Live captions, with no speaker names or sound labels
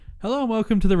Hello and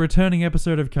welcome to the returning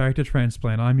episode of Character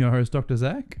Transplant. I'm your host, Dr.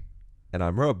 Zach. And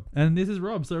I'm Rob. And this is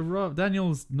Rob. So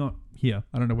Daniel's not here.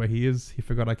 I don't know where he is. He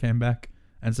forgot I came back.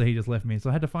 And so he just left me. So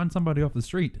I had to find somebody off the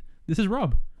street. This is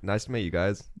Rob. Nice to meet you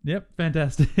guys. Yep,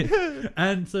 fantastic.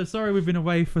 And so sorry we've been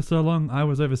away for so long. I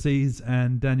was overseas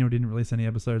and Daniel didn't release any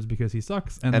episodes because he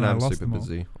sucks. And then I'm I lost super them all.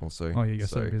 busy also. Oh, yeah, you're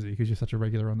so busy because you're such a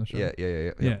regular on the show.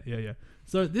 Yeah.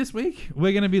 So this week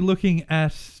we're going to be looking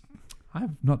at...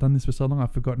 I've not done this for so long,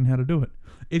 I've forgotten how to do it.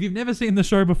 If you've never seen the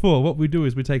show before, what we do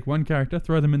is we take one character,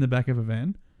 throw them in the back of a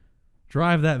van,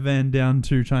 drive that van down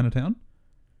to Chinatown.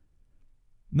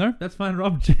 No, that's fine,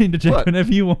 Rob. Interject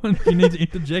whenever you want. You need to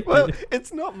interject. Well,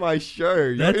 it's not my show.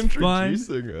 You're That's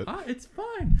introducing it. It's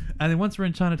fine. And then once we're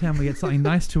in Chinatown, we get something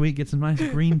nice to eat, get some nice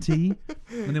green tea.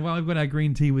 And then while we've got our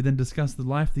green tea, we then discuss the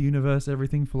life, the universe,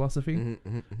 everything, philosophy.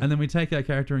 And then we take our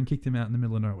character and kick them out in the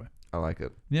middle of nowhere. I like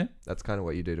it. Yeah? That's kind of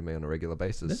what you do to me on a regular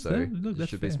basis, That's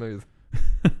should fair. be smooth.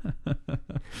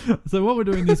 So what we're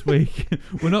doing this week,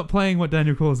 we're not playing what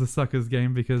Daniel calls the suckers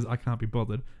game because I can't be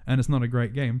bothered, and it's not a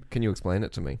great game. Can you explain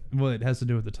it to me? Well, it has to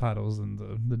do with the titles and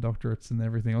the doctorates and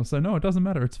everything else. So no, it doesn't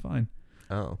matter. It's fine.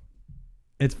 Oh.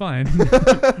 It's fine.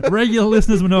 Regular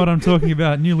listeners will know what I'm talking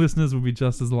about. New listeners will be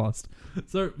just as lost.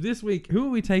 So this week, who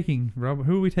are we taking, Rob?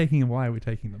 Who are we taking and why are we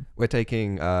taking them? We're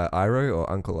taking Iroh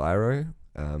or Uncle Iroh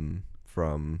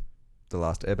from The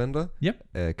Last Airbender. Yep.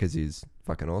 Because he's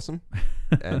fucking awesome.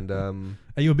 And are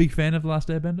you a big fan of The Last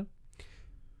Airbender?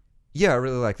 Yeah, I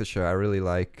really like the show. I really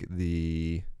like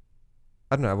the...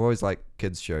 I don't know, I've always liked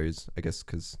kids' shows, I guess,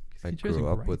 because I grew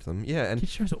up with them. Yeah, and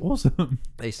kids' shows are awesome.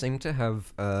 They seem to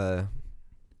have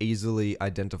easily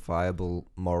identifiable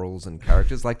morals and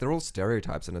characters. Like, they're all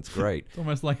stereotypes, and it's great. It's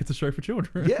almost like it's a show for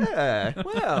children. Yeah,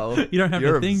 well... You don't have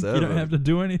to think. Observant. You don't have to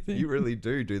do anything. You really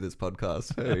do this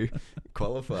podcast. Hey,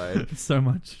 qualified. So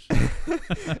much.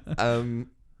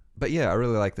 But yeah, I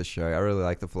really like the show. I really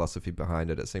like the philosophy behind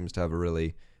it. It seems to have a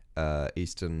really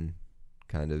Eastern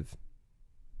kind of...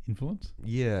 influence?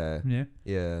 Yeah.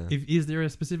 Is there a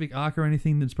specific arc or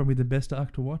anything that's probably the best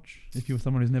arc to watch if you're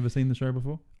someone who's never seen the show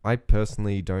before? I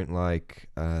personally don't like,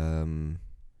 or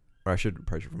I should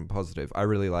approach it from positive. I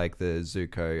really like the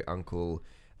Zuko Uncle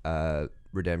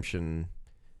redemption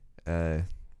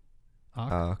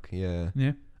arc. Yeah.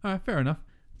 All right, fair enough.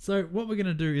 So what we're going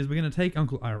to do is we're going to take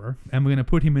Uncle Iroh and we're going to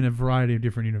put him in a variety of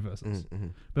different universes.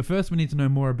 But first we need to know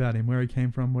more about him, where he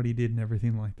came from, what he did and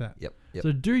everything like that. Yep.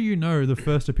 So do you know the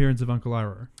first appearance of Uncle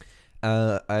Iroh?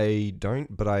 I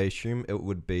don't, but I assume it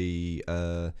would be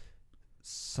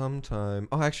sometime...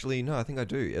 Oh, actually, no, I think I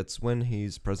do. It's when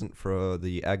he's present for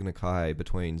the Agna Kai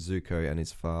between Zuko and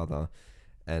his father,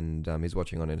 and he's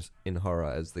watching on in horror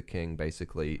as the king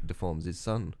basically deforms his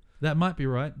son. That might be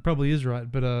right. Probably is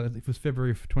right. But it was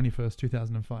February 21st,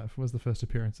 2005 was the first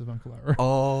appearance of Uncle Iroh.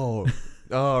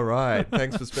 Oh, right.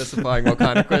 Thanks for specifying what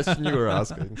kind of question you were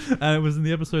asking. It was in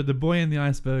the episode The Boy and the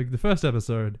Iceberg, the first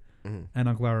episode, and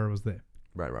Uncle Iroh was there.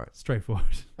 Right. Straightforward.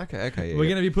 Okay. Yeah, We're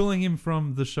going to be pulling him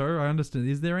from the show. I understand.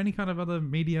 Is there any kind of other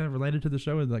media related to the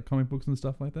show, like comic books and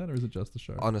stuff like that, or is it just the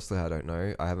show? Honestly, I don't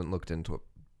know. I haven't looked into it.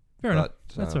 Fair enough.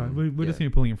 That's all right. We're just going to be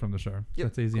pulling him from the show. Yep,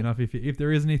 that's easy enough. If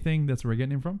there is anything, that's where we're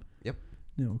getting him from. Yep.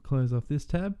 Then we'll close off this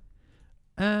tab.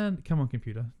 And come on,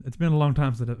 computer. It's been a long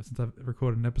time since I've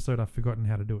recorded an episode. I've forgotten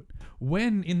how to do it.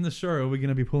 When in the show are we going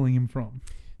to be pulling him from?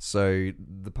 So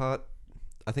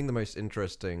I think the most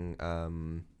interesting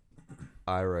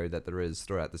Iroh that there is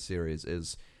throughout the series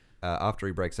is after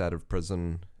he breaks out of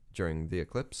prison during the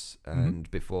eclipse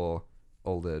and before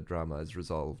all the drama is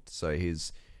resolved. So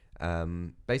he's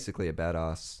basically a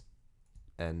badass,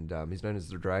 and he's known as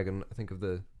the Dragon, I think, of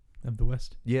the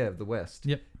West. Yeah, of the West.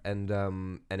 Yep.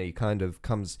 And he kind of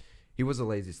comes... He was a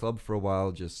lazy slob for a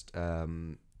while, just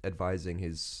advising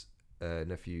his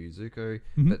nephew Zuko,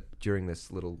 but during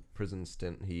this little prison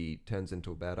stint, he turns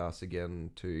into a badass again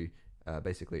to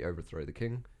basically overthrow the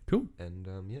king. Cool. And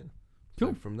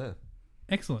cool. So from there.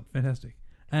 Excellent. Fantastic.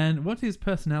 And what's his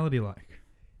personality like?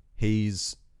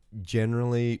 He's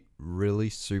generally really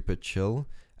super chill.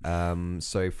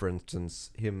 So for instance,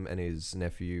 him and his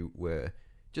nephew were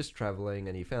just traveling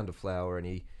and he found a flower and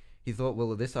he thought,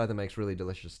 well, this either makes really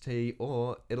delicious tea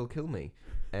or it'll kill me.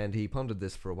 And he pondered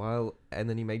this for a while and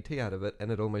then he made tea out of it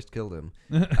and it almost killed him.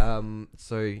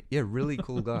 So yeah, really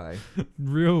cool guy.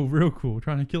 Real cool.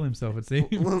 Trying to kill himself, it seems.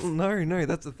 Well, no,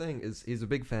 that's the thing, is he's a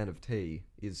big fan of tea.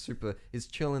 He's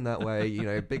chill in that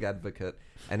way, big advocate.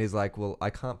 And he's like, well, I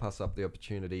can't pass up the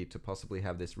opportunity to possibly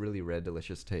have this really rare,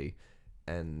 delicious tea.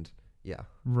 And yeah.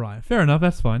 Right. Fair enough.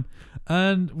 That's fine.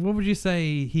 And what would you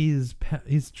say his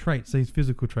traits, his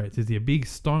physical traits? Is he a big,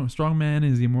 strong man?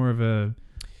 Is he more of an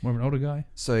older guy?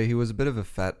 So he was a bit of a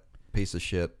fat piece of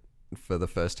shit for the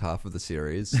first half of the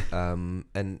series. And,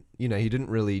 he didn't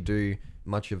really do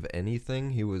much of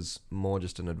anything. He was more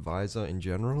just an advisor in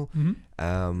general.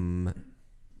 Mm-hmm.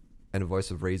 And a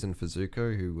voice of reason for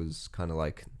Zuko, who was kind of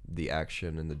like the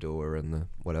action and the doer and the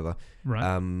whatever.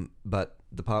 Right. But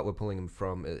the part we're pulling him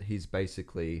from, he's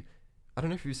basically... I don't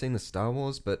know if you've seen the Star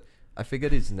Wars, but I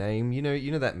forget his name. You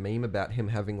know that meme about him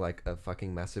having like a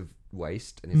fucking massive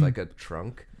waist and he's like a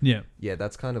trunk? Yeah. Yeah,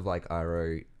 that's kind of like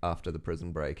Iroh after the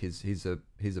prison break. He's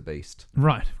a beast.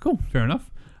 Right. Cool. Fair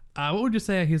enough. What would you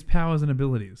say are his powers and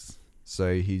abilities?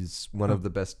 So he's one of the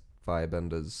best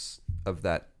firebenders of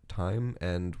that time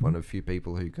and one of few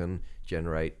people who can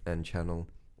generate and channel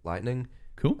lightning.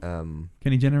 Cool. Can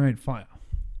he generate fire?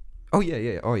 Oh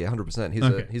yeah,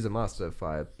 100%. He's a master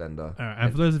firebender. All right. And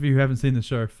for those of you who haven't seen the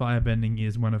show, firebending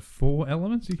is one of 4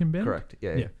 elements you can bend. Correct.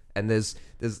 Yeah. And there's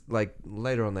like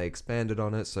later on they expanded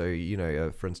on it. So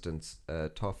for instance,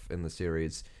 Toph in the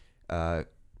series,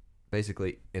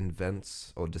 basically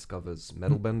invents or discovers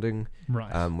metal bending,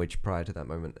 right? Which prior to that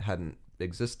moment hadn't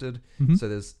existed. Mm-hmm. So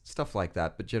there's stuff like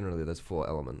that, but generally there's 4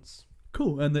 elements.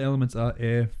 Cool. And the elements are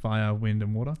air, fire, wind,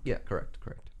 and water. Yeah, correct.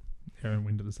 Air and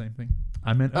wind are the same thing.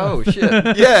 I meant earth. Oh shit!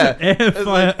 Yeah, air,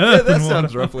 fire, earth, that and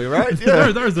sounds water. roughly right.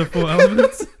 Yeah, those are 4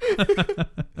 elements.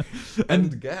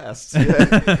 and gas.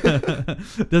 Yeah.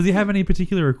 Does he have any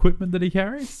particular equipment that he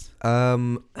carries?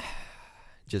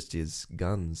 Just his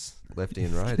guns, lefty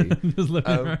and righty. Just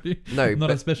lefty and righty. No,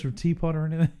 not a special teapot or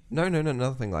anything. No,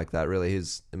 nothing like that. Really,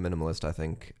 he's a minimalist, I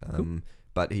think. Cool.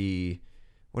 But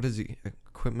what is the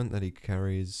equipment that he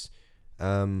carries?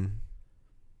 Oh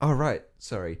right,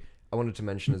 sorry. I wanted to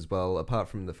mention as well, apart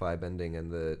from the firebending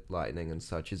and the lightning and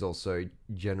such, he's also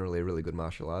generally a really good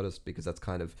martial artist because that's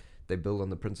kind of, they build on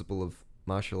the principle of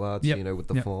martial arts, with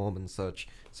the form and such.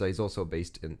 So he's also a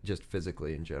beast in just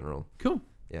physically in general. Cool.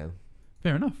 Yeah.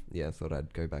 Fair enough. Yeah, I thought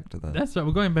I'd go back to that. That's right.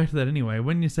 We're going back to that anyway.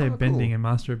 When you say bending cool. and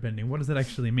master of bending, what does that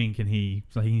actually mean? He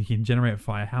can generate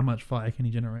fire. How much fire can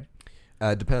he generate?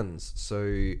 Depends.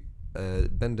 So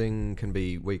bending can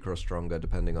be weaker or stronger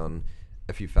depending on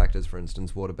a few factors. For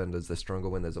instance, waterbenders, they're stronger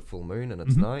when there's a full moon and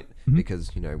it's night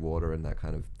because, water and that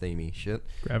kind of themey shit.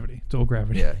 Gravity. It's all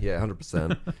gravity. Yeah,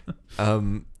 100%.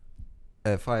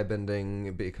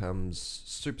 Firebending becomes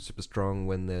super, super strong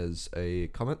when there's a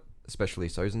comet, especially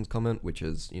Sozin's comet, which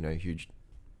is, a huge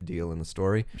deal in the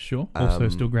story. Sure. Also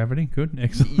still gravity. Good.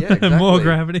 Excellent. Yeah, exactly. More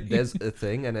gravity. There's a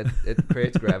thing and it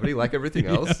creates gravity like everything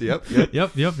else. Yep.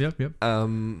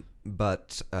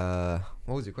 But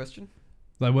what was your question?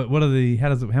 Like what are the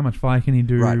how much fire can he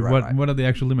do? Right. What are the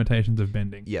actual limitations of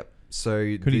bending? Yep.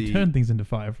 So could he turn things into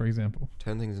fire, for example?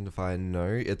 Turn things into fire? No.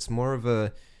 It's more of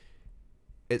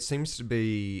it seems to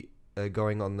be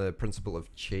going on the principle of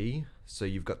chi. So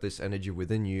you've got this energy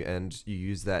within you and you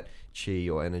use that chi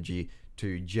or energy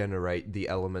to generate the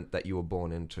element that you were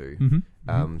born into.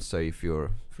 So if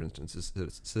you're, for instance, a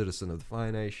citizen of the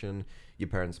Fire Nation, your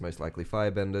parents most likely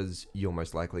firebenders, you're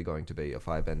most likely going to be a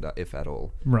firebender, if at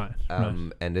all. Right.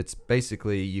 And it's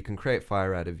basically, you can create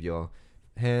fire out of your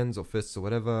hands or fists or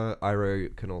whatever.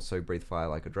 Iroh can also breathe fire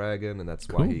like a dragon, and that's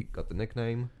why he got the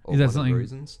nickname. Or is that one something? Of the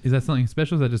reasons. Is that something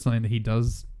special? Is that just something that he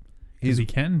does? He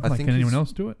can? Can anyone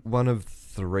else do it? One of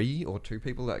 3 or 2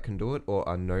 people that can do it or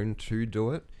are known to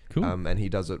do it. Cool. And he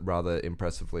does it rather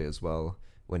impressively as well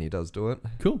when he does do it.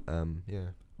 Cool.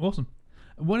 Yeah. Awesome.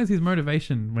 What is his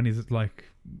motivation when he's like,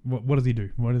 what does he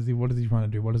do? What is he trying to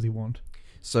do? What does he want?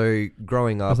 So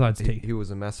growing up, Besides tea. he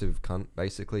was a massive cunt,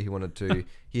 basically. He wanted to,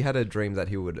 he had a dream that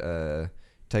he would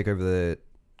take over the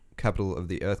capital of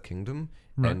the Earth Kingdom.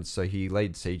 Right. And so he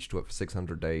laid siege to it for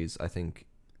 600 days, I think,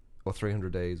 or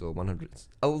 300 days or 100,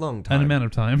 a long time. An amount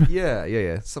of time.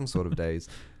 Yeah, some sort of days.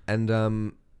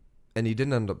 And he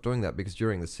didn't end up doing that because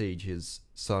during the siege, his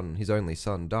only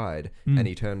son died, and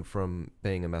he turned from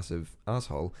being a massive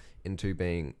asshole into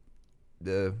being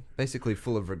basically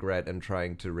full of regret and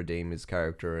trying to redeem his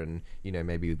character, and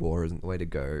maybe war isn't the way to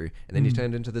go. And then he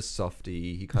turned into this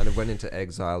softie. He kind of went into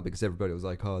exile because everybody was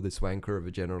like, "Oh, this wanker of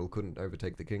a general couldn't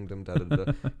overtake the kingdom."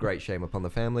 Great shame upon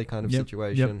the family kind of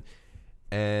situation. Yep.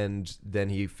 And then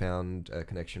he found a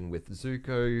connection with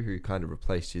Zuko, who kind of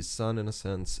replaced his son in a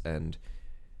sense, and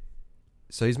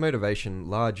so his motivation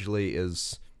largely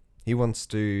is he wants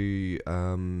to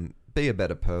be a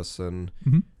better person,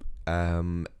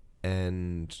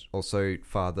 and also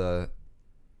father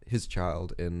his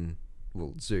child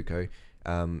Zuko,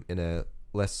 in a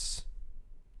less,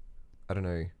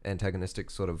 antagonistic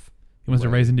sort of He wants way.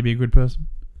 to raise him to be a good person?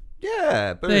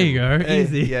 Yeah. Boom. There you go.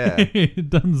 Easy. Yeah.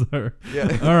 Dunzo.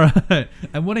 Yeah. All right.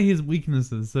 And what are his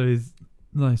weaknesses? So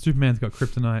Superman's got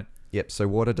kryptonite. Yep, so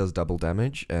water does double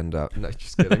damage, and no,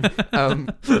 just kidding.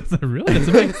 Really? That's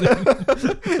amazing.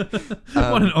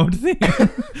 What an odd thing.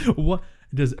 What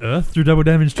does Earth do double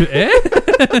damage to air?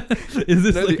 Is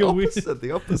this no, like the a weird? opposite,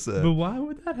 the opposite. But why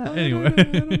would that happen? I Anyway,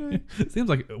 don't know. it seems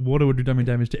like water would do double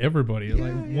damage to everybody. Yeah,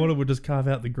 like yeah. water would just carve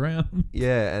out the ground.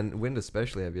 Yeah, and wind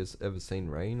especially. Have you ever seen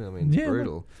rain? I mean, it's Yeah,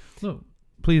 brutal. Look,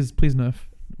 please nerf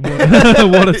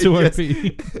water to Yes.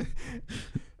 OP.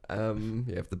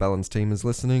 Yeah, if the balance team is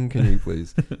listening, can you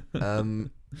please?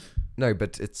 No,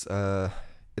 but it's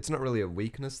not really a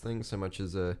weakness thing so much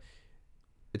as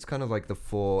it's kind of like the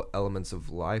 4 elements of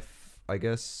life, I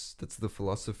guess. That's the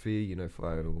philosophy,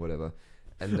 fire or whatever.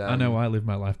 And I know I live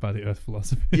my life by the Earth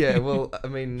philosophy. Yeah, well, I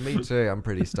mean, me too. I'm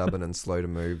pretty stubborn and slow to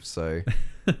move, so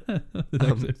It's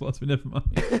actually a philosophy. Never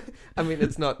mind. I mean,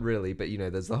 it's not really, but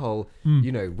there's the whole,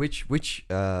 which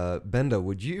bender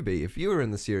would you be if you were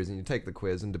in the series and you take the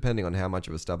quiz, and depending on how much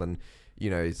of a stubborn,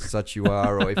 such you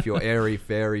are, or if you're airy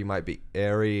fairy, might be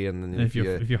airy, and then if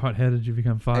you're hot-headed, you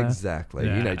become fire. exactly,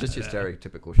 Yeah, just your yeah.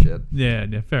 stereotypical shit.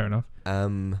 Yeah, fair enough.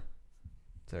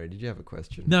 Sorry, did you have a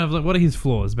question? No, I was like, what are his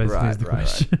flaws? Basically, is the Right.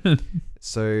 question.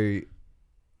 So,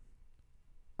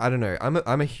 I don't know.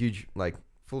 I'm a huge,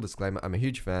 full disclaimer, I'm a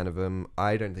huge fan of him.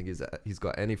 I don't think he's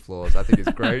got any flaws. I think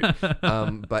he's great.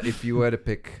 But if you were to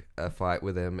pick a fight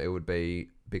with him, it would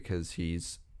be because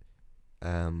he's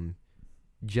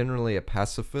generally a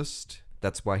pacifist.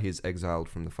 That's why he's exiled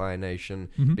from the Fire Nation,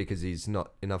 Mhm. because he's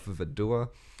not enough of a doer.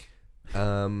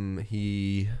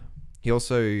 He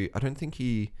also, I don't think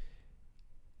he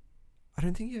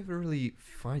ever really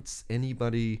fights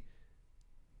anybody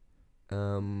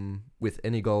with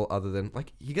any goal other than,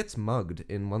 he gets mugged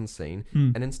in one scene,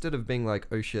 and instead of being like,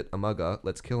 oh shit, a mugger,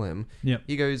 let's kill him, Yep.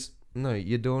 he goes, no,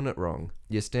 you're doing it wrong.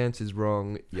 Your stance is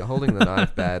wrong. You're holding the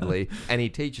knife badly. And he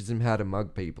teaches him how to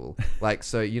mug people.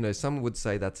 So, some would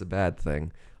say that's a bad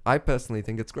thing. I personally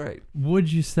think it's great.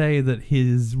 Would you say that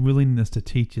his willingness to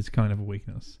teach is kind of a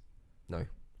weakness? No.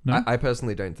 No? I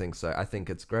personally don't think so. I think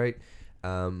it's great.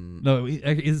 No,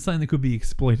 is it something that could be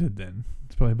exploited then?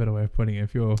 It's probably a better way of putting it.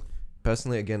 If you're...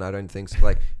 Personally, again, I don't think so.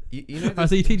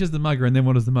 So he teaches the mugger, and then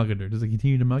what does the mugger do? Does he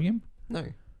continue to mug him? No.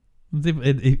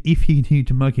 If he continued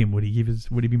to mug him, would he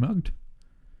be mugged?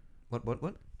 What?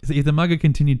 So if the mugger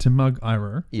continued to mug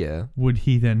Iroh, Yeah. would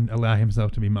he then allow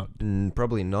himself to be mugged?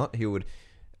 Probably not. He would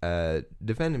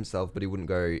defend himself, but he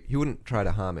wouldn't try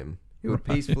to harm him. He would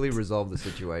Right. peacefully resolve the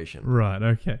situation. Right,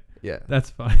 okay. Yeah. That's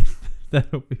fine.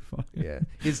 That'll be fine. Yeah.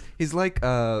 He's like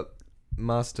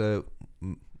Master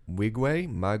Wigway,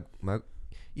 Mug,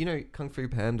 Kung Fu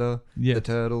Panda, Yeah. the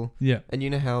turtle. Yeah. And you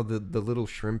know how the little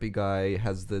shrimpy guy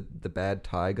has the bad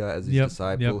tiger as his Yep,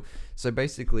 disciple. yep. So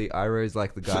basically, Iroh is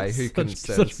like the guy who can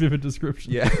sense. Such vivid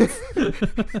description. Yeah.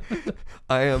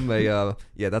 I am a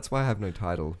that's why I have no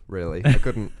title, really. I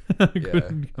couldn't.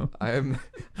 Couldn't go.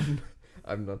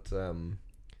 I'm not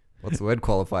what's the word,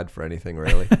 qualified for anything,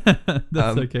 really.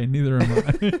 That's okay. Neither am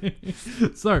I.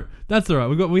 So that's all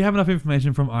right. We have enough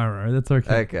information from Iroh. That's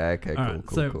okay. Okay, All cool, right,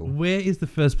 cool, so cool. where is the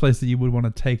first place that you would want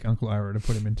to take Uncle Iroh to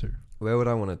put him into? Where would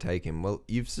I want to take him? Well,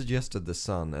 you've suggested the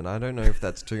sun, and I don't know if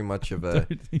that's too much of I a...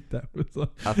 don't think that was.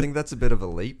 I think that's a bit of a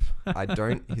leap.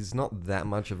 He's not that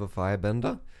much of a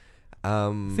firebender.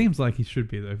 Seems like he should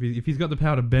be though. If he's got the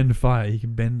power to bend fire, he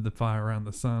can bend the fire around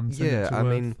the sun. send it Yeah, to I Earth.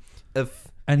 mean, if...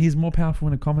 And he's more powerful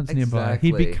when a comet's nearby. He'd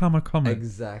Exactly. become a comet.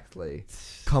 Exactly.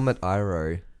 Comet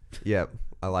Iroh. Yep,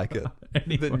 I like it.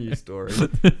 Anyway. The new story.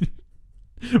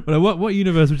 But what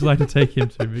universe would you like to take him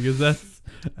to? Because that's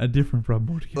a different problem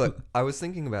altogether. Look, I was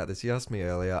thinking about this. You asked me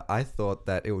earlier. I thought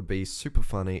that it would be super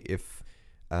funny if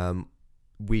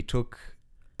we took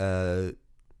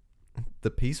the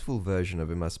peaceful version of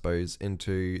him, I suppose,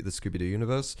 into the Scooby-Doo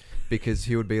universe, because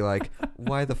he would be like,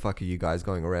 why the fuck are you guys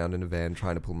going around in a van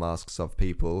trying to pull masks off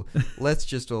people? Let's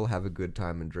just all have a good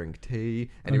time and drink tea.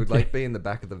 And he would be in the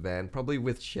back of the van, probably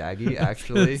with Shaggy,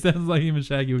 actually. Sounds like him and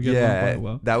Shaggy would get along Yeah, quite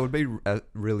well. that would be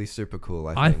really super cool,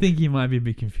 I think. I think you might be a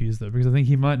bit confused though, because I think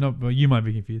he might not. Well, you might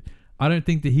be confused. I don't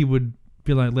think that he would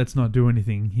be like, let's not do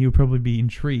anything. He would probably be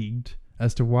intrigued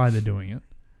as to why they're doing it.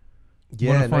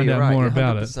 Yeah, find you're out right. more You're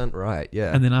about it. 100% right,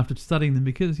 yeah. And then after studying them,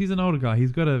 because he's an older guy,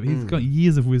 he's got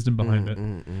years of wisdom behind it.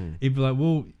 He'd be like,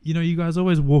 well, you guys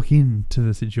always walk into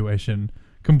the situation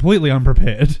completely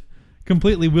unprepared,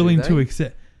 completely willing to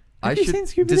accept. Have you seen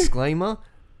Scooby-Doo? Disclaimer.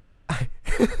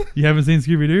 You haven't seen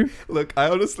Scooby-Doo? Look, I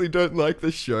honestly don't like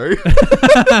the show.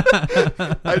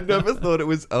 I never thought it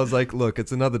was... I was like, look,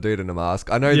 it's another dude in a mask.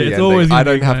 I know the it's ending. always I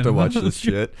gonna be don't have kind to of- watch this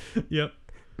shit. Yep.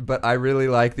 But I really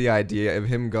like the idea of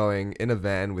him going in a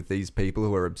van with these people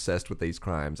who are obsessed with these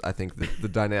crimes. I think that the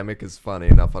dynamic is funny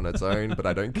enough on its own, but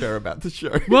I don't care about the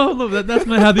show. Well, look, that's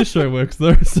not how this show works,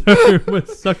 though. So we're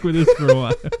stuck with this for a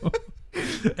while.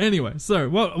 Anyway, so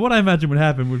what I imagine would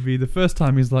happen would be the first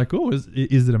time he's like, "Oh, is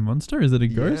it a monster? Is it a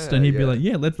ghost?" Yeah, And he'd be yeah. like,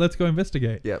 "Yeah, let's go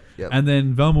investigate." Yep. And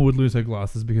then Velma would lose her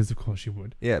glasses because, of course, she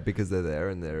would. Yeah, because they're there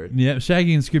and they're... Yeah,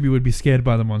 Shaggy and Scooby would be scared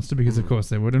by the monster because, of course,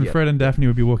 they would. And Yep. Fred and Daphne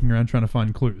would be walking around trying to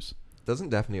find clues. Doesn't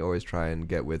Daphne always try and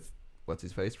get with... What's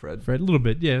his face? Fred? Fred, a little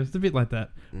bit, yeah, it's a bit like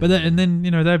that. But then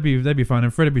they'd be fine.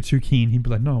 And Fred would be too keen. He'd be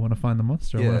like, "No, I want to find the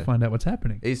monster. I want Yeah. to find out what's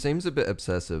happening." He seems a bit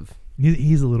obsessive.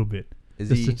 He's a little bit. Is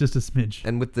Just a smidge.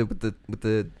 And with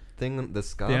the thing, the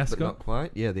scarf, The but ascot? not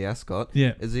quite. Yeah, the ascot.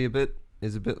 Yeah. Is he a bit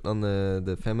on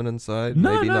the feminine side?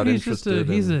 No, Maybe not he's just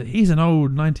interested. he's an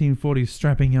old 1940s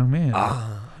strapping young man.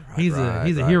 He's a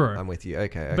hero. I'm with you.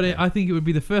 Okay. But I think it would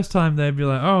be the first time they'd be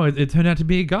like, "Oh, it turned out to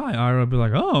be a guy." Iroh would be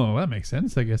like, "Oh, that makes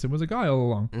sense. I guess it was a guy all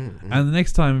along." Mm-hmm. And the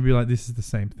next time it'd be like, "This is the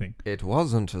same thing." It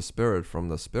wasn't a spirit from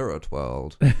the spirit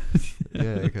world. Yeah.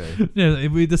 Okay. Yeah,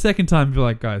 the second time it'd be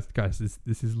like, guys,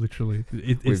 this is literally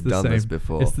it's We've the done same. this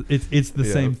before. It's the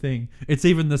Yeah. same thing. It's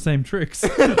even the same tricks.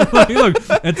 Like, look,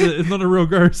 it's not a real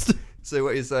ghost. So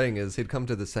what you're saying is he'd come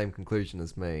to the same conclusion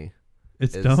as me.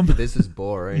 It's dumb. This is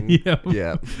boring. Yeah.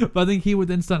 Yeah. But I think he would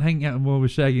then start hanging out more with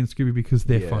Shaggy and Scooby because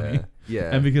they're funny. Yeah.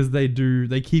 And because they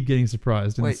keep getting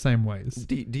surprised in the Wait. same ways.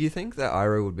 Do you think that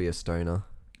Iroh would be a stoner?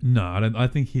 No, I don't. I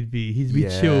think he'd be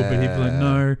chill, but he'd be like,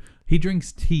 no, he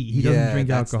drinks tea. He doesn't drink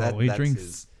alcohol. He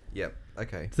drinks. Yep.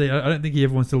 Okay. See, I don't think he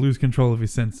ever wants to lose control of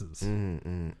his senses.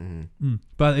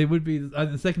 But it would be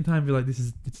the second time. Be like,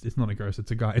 it's not a ghost.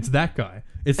 It's a guy. It's that guy.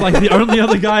 It's like the only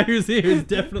other guy who's here is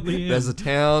definitely him. There's a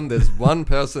town. There's one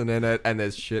person in it, and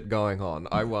there's shit going on.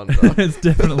 I wonder. It's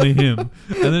definitely him.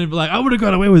 And then he'd be like, I would have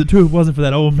got away with it too if it wasn't for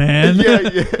that old man. Yeah.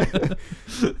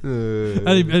 And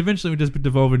he eventually would just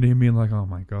devolve into him being like, oh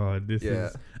my god, this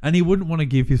is. And he wouldn't want to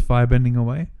give his firebending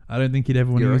away. I don't think he'd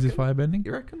ever want to use his firebending.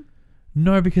 You reckon?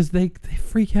 No, because they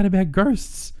freak out about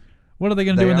ghosts. What are they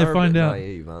going to do when they find out?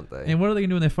 Naive, aren't they? And what are they going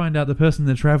to do when they find out the person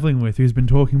they're traveling with, who's been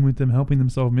talking with them, helping them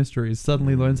solve mysteries,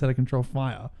 suddenly learns how to control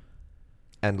fire?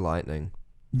 And lightning.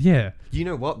 Yeah. You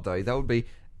know what, though? That would be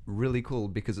really cool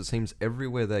because it seems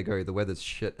everywhere they go, the weather's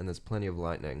shit and there's plenty of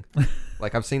lightning.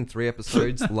 Like, I've seen 3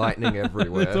 episodes, lightning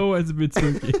everywhere. It's always a bit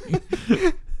spooky.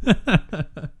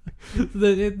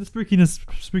 the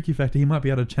spooky factor, he might be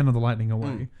able to channel the lightning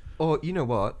away. Or, you know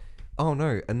what? Oh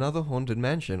no, another haunted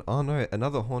mansion. Oh no,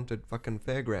 another haunted fucking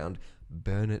fairground.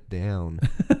 Burn it down.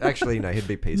 Actually, no, he'd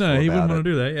be peaceful about it. No, he wouldn't want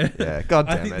to do that, yeah. Yeah, god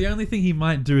damn I think it. the only thing he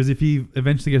might do is if he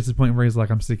eventually gets to the point where he's like,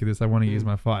 I'm sick of this, I want to use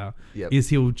my fire, is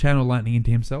he'll channel lightning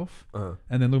into himself and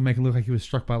then make it look like he was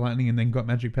struck by lightning and then got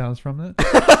magic powers from that.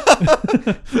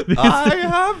 I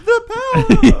have the power!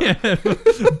 Yeah.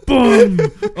 Boom!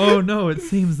 Oh no, it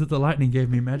seems that the lightning gave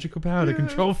me magical power to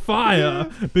control fire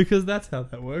because that's how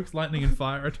that works. Lightning and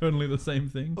fire are totally the same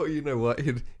thing. Or you know what?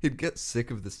 He'd get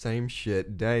sick of the same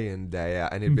shit day in, day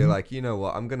out, and he'd be like, you know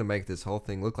what? I'm gonna make this whole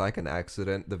thing look like an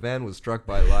accident. The van was struck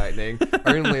by lightning.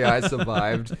 Only I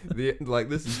survived.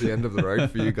 This is the end of the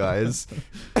road for you guys.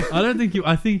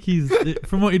 I think he's,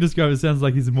 from what you described, it sounds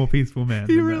like he's a more peaceful man.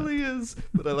 He really is.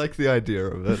 But I like the idea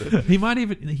of it. He might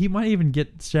even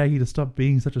get Shaggy to stop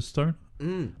being such a stoner.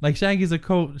 Like Shaggy's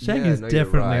Shaggy's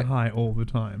definitely high all the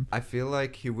time. I feel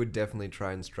like he would definitely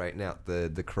try and straighten out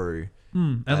the crew.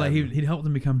 And like he'd help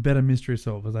them become better mystery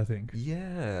solvers, I think.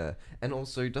 Yeah. And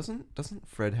also doesn't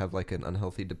Fred have like an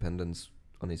unhealthy dependence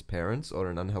on his parents or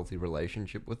an unhealthy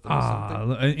relationship with them or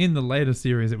something? In the later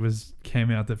series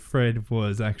came out that Fred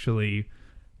was actually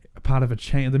a part of a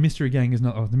chain. The Mystery Gang is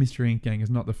not the Mystery Inc. gang is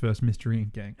not the first Mystery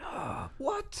Inc. gang.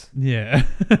 What? Yeah.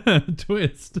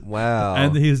 Twist. Wow.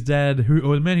 And his dad,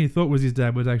 the man he thought was his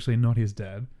dad, was actually not his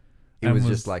dad. He was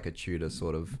just like a tutor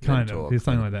sort of kind mentor. of. He's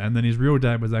something like that. And then his real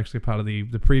dad was actually part of the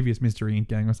previous Mystery Inc.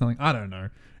 gang or something. I don't know.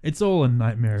 It's all a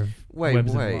nightmare of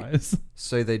webs and lies.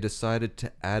 So they decided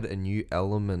to add a new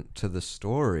element to the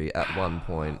story at one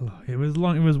point. It was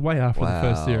long. It was way after the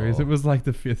first series. It was like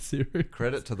the 5th series.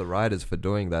 Credit to the writers for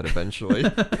doing that eventually.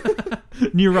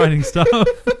 New writing stuff.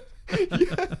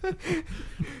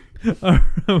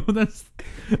 That's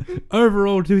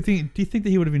overall. Do you think that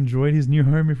he would have enjoyed his new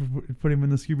home if we put him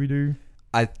in the Scooby-Doo?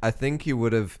 I think he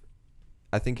would have.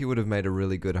 I think he would have made a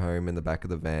really good home in the back of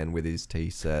the van with his tea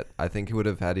set. I think he would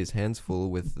have had his hands full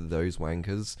with those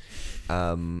wankers.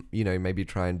 Maybe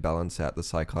try and balance out the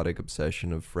psychotic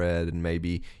obsession of Fred, and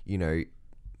maybe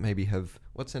have,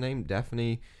 what's her name,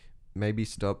 Daphne. Maybe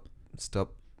stop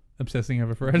obsessing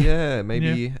over Fred. Yeah,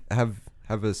 maybe have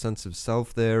a sense of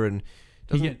self there and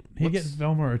He gets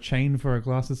Velma a chain for her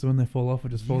glasses, so when they fall off, it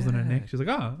just falls on her neck. She's like,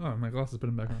 oh, my glasses, put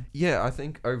them back on. Yeah, I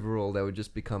think overall they would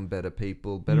just become better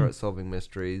people, better at solving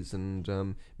mysteries,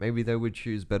 and maybe they would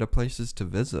choose better places to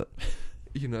visit.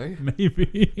 You know?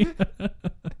 Maybe.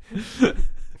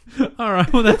 All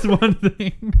right, well, that's one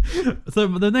thing. So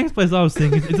the next place I was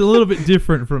thinking, it's a little bit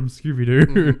different from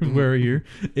Scooby-Doo. Where are you?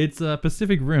 It's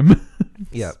Pacific Rim.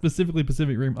 Yeah. Specifically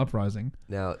Pacific Rim Uprising.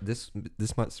 Now, this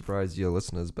might surprise your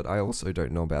listeners, but I also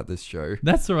don't know about this show.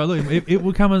 That's all right. Look, it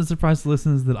will come as a surprise to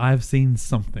listeners that I've seen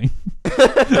something.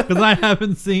 Because I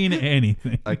haven't seen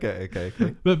anything. Okay.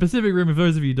 But Pacific Rim, for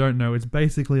those of you who don't know, it's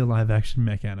basically a live-action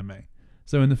mech anime.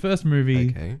 So in the first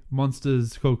movie,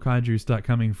 monsters called kaiju start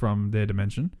coming from their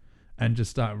dimension and just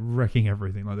start wrecking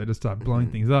everything. Like they just start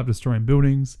blowing things up, destroying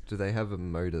buildings. Do they have a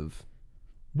motive?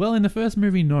 Well, in the first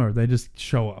movie, no. They just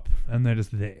show up and they're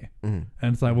just there. And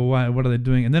it's like, well, why? What are they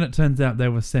doing? And then it turns out they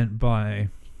were sent by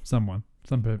someone,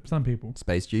 some people.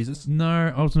 Space Jesus?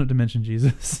 No, alternate dimension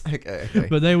Jesus. Okay.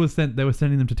 But they were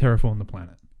sending them to terraform the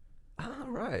planet. Ah,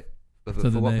 right. For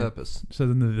what purpose? So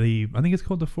then the I think it's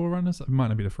called the Forerunners. It might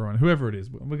not be the Forerunner. Whoever it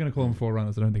is, we're going to call them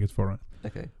Forerunners. I don't think it's Forerunners.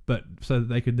 Okay. But so that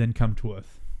they could then come to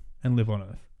Earth and live on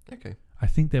Earth. Okay. I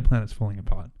think their planet's falling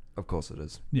apart. Of course it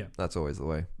is. Yeah. That's always the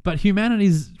way. But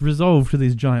humanity's resolved to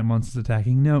these giant monsters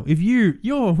attacking. Now, if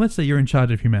let's say you're in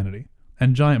charge of humanity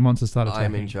and giant monsters start attacking.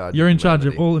 I'm in charge. You're in charge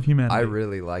of all of humanity. I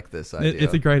really like this idea.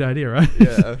 It's a great idea, right?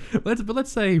 Yeah.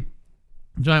 Let's say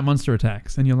giant monster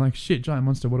attacks and you're like, shit, giant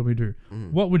monster, what do we do?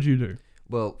 What would you do?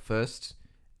 Well, first,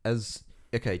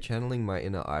 channeling my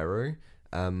inner Iroh.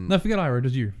 No, forget Iroh.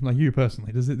 Does you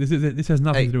personally? This has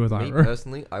nothing to do with Iroh. Me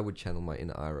personally, I would channel my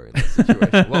inner Iroh in that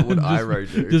situation. What would Iroh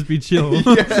do? Just be chill.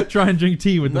 Try and drink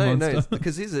tea with the monster. No,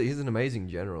 because he's an amazing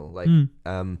general. Like,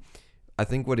 I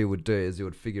think what he would do is he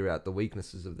would figure out the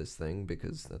weaknesses of this thing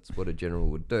because that's what a general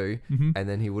would do, and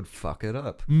then he would fuck it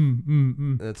up.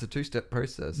 And it's a 2-step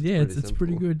process. It's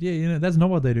pretty good. Yeah, that's not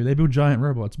what they do. They build giant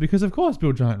robots because, of course,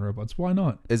 build giant robots. Why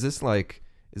not? Is this like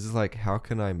how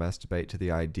can I masturbate to the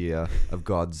idea of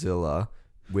Godzilla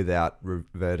without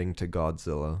reverting to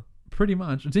Godzilla? Pretty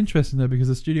much. It's interesting though because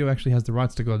the studio actually has the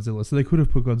rights to Godzilla, so they could have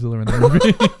put Godzilla in the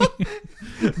movie.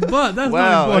 But that's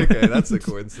not important. Okay, that's a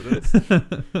coincidence.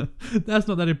 That's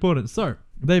not that important. So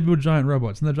they build giant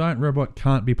robots, and the giant robot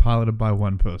can't be piloted by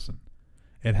one person.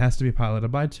 It has to be piloted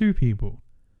by 2 people.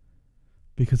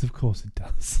 Because of course it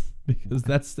does. Because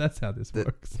that's how this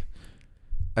works.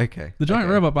 Okay. The giant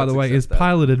robot, by the way, is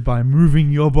piloted by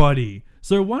moving your body.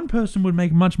 So one person would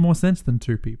make much more sense than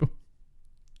 2 people.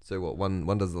 So what?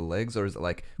 One does the legs, or is it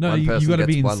like no? One person you gotta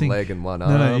gets be in one sync. leg and one no,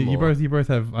 arm? No, you both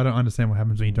have. I don't understand what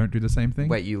happens when you don't do the same thing.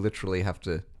 Wait, you literally have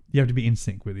to. You have to be in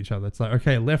sync with each other. It's like,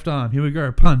 okay, left arm, here we go,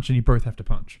 punch, and you both have to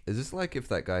punch. Is this like if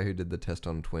that guy who did the test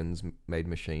on twins made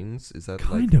machines? Is that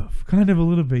kind of a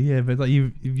little bit, yeah. But like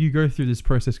if you go through this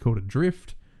process called a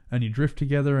drift, and you drift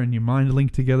together, and you mind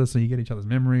link together, so you get each other's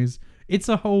memories. It's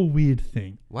a whole weird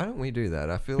thing. Why don't we do that?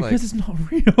 I feel because it's not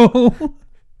real.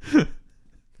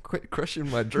 Quit crushing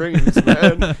my dreams,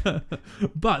 man.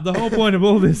 But the whole point of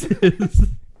all this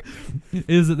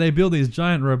is that they build these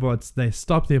giant robots. They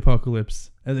stop the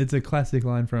apocalypse. And it's a classic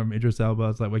line from Idris Elba.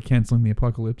 It's like, we're cancelling the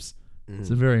apocalypse. It's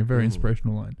a very, very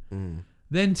inspirational line.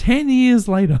 Then 10 years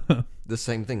later... the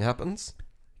same thing happens?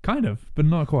 Kind of, but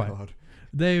not quite. God.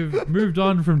 They've moved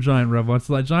on from giant robots.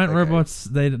 Like, giant robots,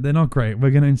 they're not great.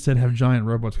 We're going to instead have giant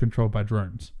robots controlled by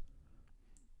drones.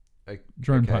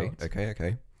 Drone pilots.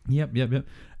 Okay. Yep.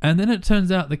 And then it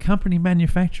turns out the company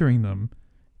manufacturing them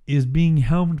is being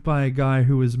helmed by a guy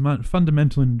who was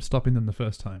fundamental in stopping them the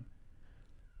first time.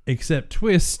 Except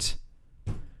twist,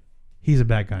 he's a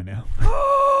bad guy now.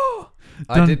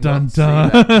 I did not see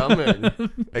that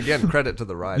coming. Again, credit to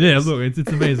the writers. Yeah, look,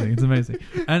 it's amazing. It's amazing.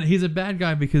 And he's a bad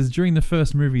guy because during the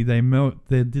first movie, they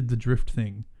did the drift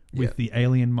thing with the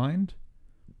alien mind.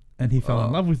 And he fell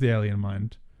in love with the alien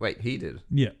mind. Wait, he did?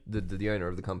 Yeah. The owner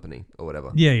of the company or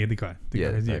whatever? Yeah, the guy.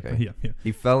 Okay.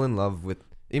 He fell in love with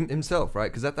himself,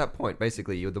 right? Because at that point,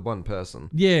 basically, you're the one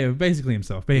person. Yeah, basically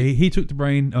himself. But he took the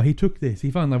brain... Oh, he took this. He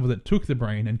fell in love with it, took the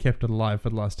brain, and kept it alive for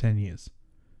the last 10 years.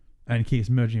 And keeps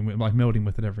melding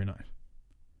with it every night.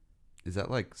 Is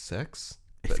that like sex?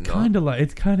 It's kind of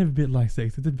a bit like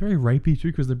sex. It's very rapey too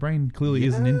because the brain clearly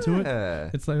isn't into it.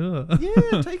 It's like, ugh.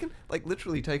 Yeah,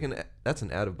 literally taken. That's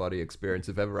an out of body experience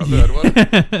if ever I've heard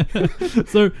one.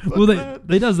 So,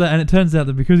 they does that, and it turns out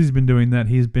that because he's been doing that,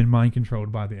 he's been mind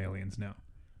controlled by the aliens now.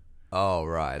 Oh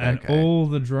right, and all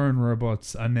the drone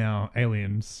robots are now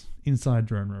aliens inside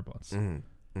drone robots.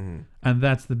 And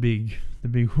that's the big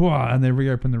whoa, and they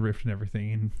reopen the rift and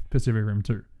everything in Pacific Rim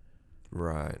 2.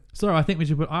 Right. So I think we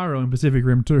should put Iroh in Pacific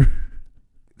Rim 2.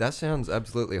 That sounds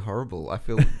absolutely horrible. I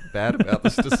feel bad about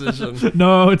this decision.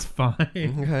 No, it's fine.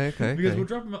 Okay. Because we'll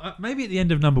drop him maybe at the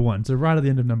end of number 1. So right at the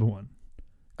end of number 1.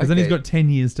 Because then he's got 10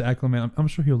 years to acclimate. I'm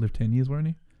sure he'll live 10 years, won't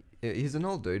he? Yeah, he's an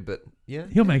old dude, but yeah.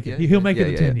 He'll make it. He'll make it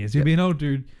in 10 years. He'll be an old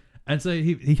dude. And so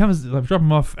he comes, like, drop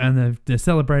him off, and they're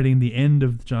celebrating the end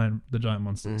of the giant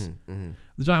monsters.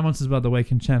 The giant monsters, by the way,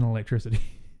 can channel electricity.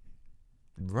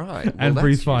 Right. Well, And that's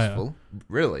breathe fire. useful.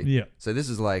 Really? Yeah. So this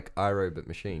is like Iroh but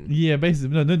machine. Yeah,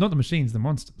 basically. No, not the machines, the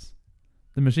monsters.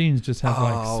 The machines just have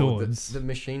like swords. The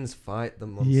machines fight the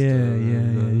monsters.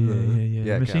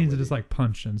 Yeah. The machines are just like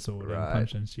punch and sword and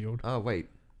punch and shield. Oh, wait.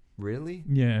 Really?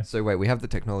 Yeah. So wait, we have the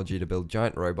technology to build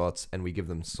giant robots and we give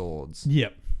them swords.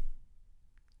 Yep.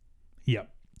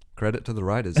 Credit to the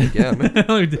writers again.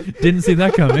 Didn't see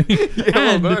that coming.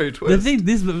 Twist. The thing,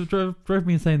 this drove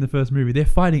me insane in the first movie. They're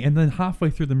fighting, and then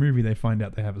halfway through the movie, they find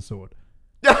out they have a sword.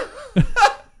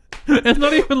 It's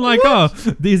not even like,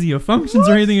 these are your functions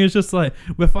or anything. It's just like,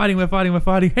 we're fighting.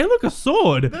 Hey, look, a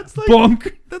sword. That's like,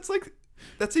 bonk.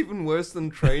 That's even worse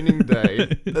than training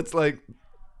day. That's like,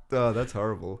 that's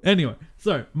horrible. Anyway,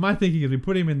 so my thinking is we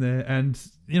put him in there, and,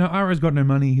 Iroh's got no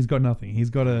money. He's got nothing.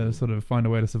 He's got to sort of find a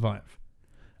way to survive.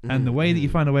 And the way that you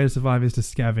find a way to survive is to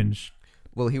scavenge.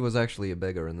 Well, he was actually a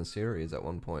beggar in the series at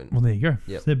one point. Well, there you go.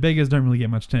 Yep. So beggars don't really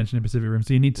get much attention in Pacific Rim,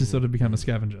 so you need to sort of become a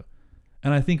scavenger.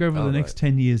 And I think over the next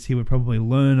 10 years, he would probably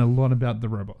learn a lot about the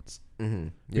robots. Mm-hmm.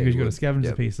 Because you've got to scavenge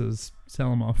the pieces, sell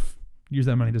them off, use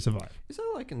that money to survive. Is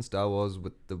that like in Star Wars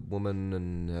with the woman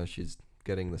and she's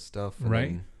getting the stuff? And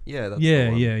right. That's the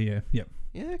one. Yeah.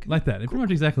 Yeah, okay. Like that. It's pretty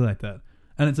much exactly like that.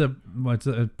 And it's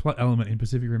a plot element in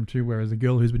Pacific Rim 2, whereas a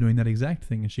girl who's been doing that exact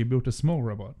thing, and she built a small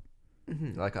robot.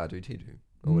 Mm-hmm. Like R2-D2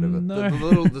 or whatever.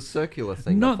 No. The circular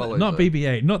thing not that follows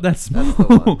BB-8, not that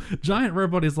small. Giant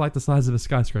robot is like the size of a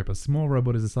skyscraper. Small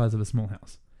robot is the size of a small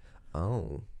house.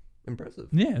 Oh, impressive.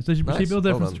 Yeah, so she built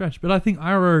that from scratch. But I think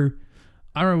Iroh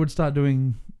would start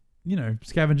doing,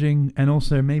 scavenging and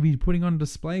also maybe putting on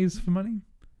displays for money.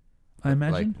 I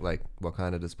imagine. Like what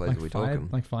kind of displays are we talking?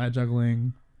 Like fire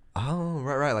juggling. Oh,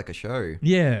 right, like a show.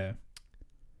 Yeah.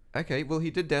 Okay, well,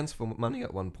 he did dance for money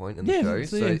at one point in the show,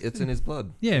 so it's in his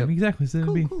blood. Yeah, exactly. So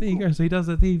cool, there you go. So he does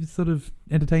that. He sort of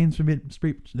entertains from it,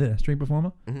 street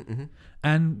performer. Mm-hmm.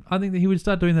 And I think that he would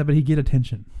start doing that, but he'd get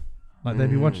attention. Like,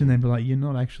 they'd be watching them, be like, you're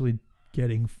not actually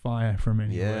getting fire from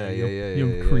anywhere.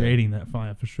 You're creating that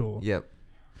fire for sure. Yep.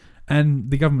 And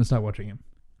the government would start watching him.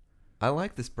 I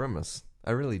like this premise.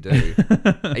 I really do.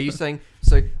 Are you saying...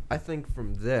 So, I think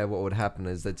from there, what would happen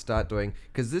is they'd start doing...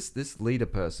 Because this leader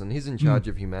person, he's in charge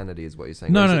of humanity, is what you're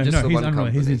saying. No. He's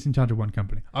unrelated. He's in charge of one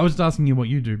company. I was asking you what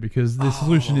you do, because the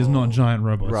solution is not giant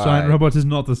robots. Right. Giant robots is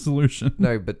not the solution.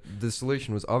 No, but the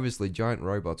solution was obviously giant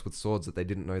robots with swords that they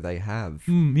didn't know they have.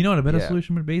 You know what a better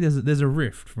solution would be? There's a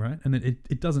rift, right? And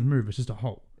it doesn't move. It's just a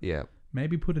hole. Yeah.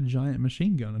 Maybe put a giant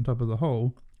machine gun on top of the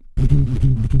hole.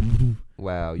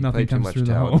 Wow, you play too much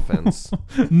tower defense.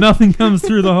 Nothing comes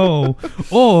through the hole.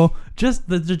 Or just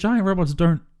the giant robots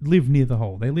don't live near the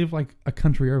hole. They live like a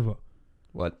country over.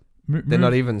 What? They're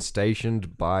not even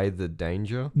stationed by the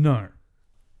danger? No.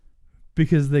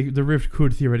 Because the rift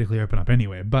could theoretically open up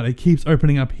anywhere, but it keeps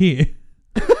opening up here.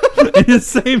 In the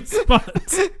same spot.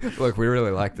 Look, we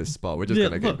really like this spot. We're just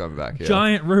going to keep coming back here.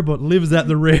 Giant robot lives at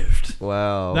the rift.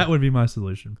 Wow. That would be my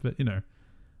solution, but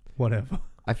whatever.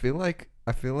 I feel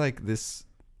like this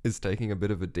is taking a bit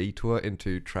of a detour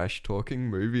into trash talking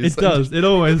movies. It does. It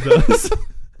always does.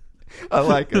 I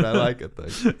like it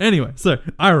though. Anyway, so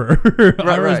Iroh.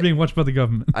 Iroh is being watched by the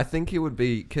government. I think he would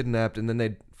be kidnapped, and then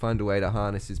they'd find a way to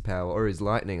harness his power or his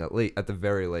lightning at the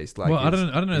very least. Like, well, I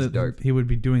don't know that he would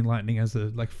be doing lightning as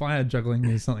fire juggling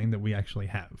is something that we actually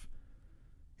have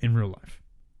in real life.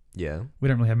 Yeah, we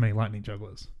don't really have many lightning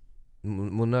jugglers.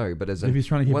 Well, no, but if he's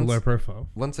trying to keep a low profile.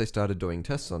 Once they started doing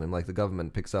tests on him, like the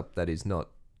government picks up that he's not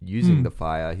using the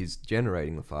fire, he's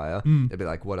generating the fire. They'd be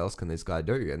like, "What else can this guy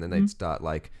do?" And then they'd start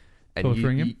like,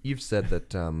 and you've said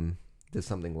that there's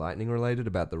something lightning related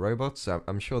about the robots. So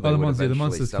I'm sure they would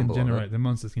eventually stumble on it. The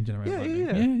monsters can generate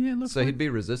lightning. Yeah. So he'd be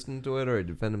resistant to it, or he'd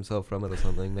defend himself from it, or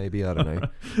something. Maybe, I don't know.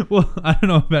 Well, I don't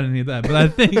know about any of that, but I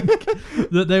think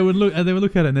that they would look at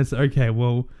it and they'd say, okay,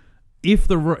 well, if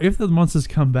the monsters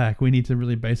come back, we need to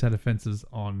really base our defenses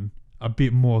on a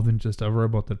bit more than just a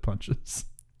robot that punches.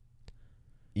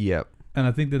 Yep. And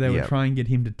I think that they would try and get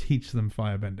him to teach them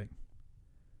firebending.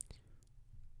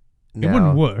 Now, it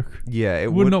wouldn't work. Yeah,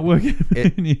 it would not work in a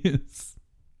million years.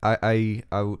 I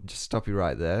will just stop you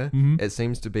right there. Mm-hmm. It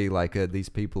seems to be like these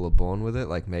people are born with it.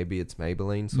 Like maybe it's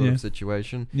Maybelline sort of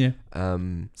situation. Yeah.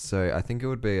 So I think it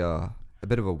would be a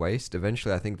bit of a waste.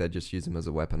 Eventually, I think they'd just use him as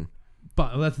a weapon.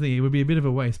 But that's the thing. It would be a bit of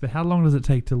a waste. But how long does it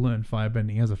take to learn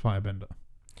firebending as a firebender?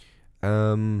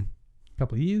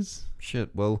 Couple of years.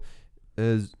 Shit. Well,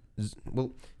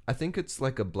 I think it's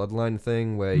like a bloodline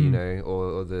thing where you know,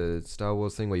 or the Star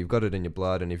Wars thing where you've got it in your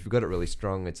blood, and if you've got it really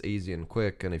strong, it's easy and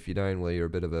quick, and if you don't, well, you're a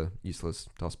bit of a useless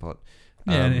tosspot.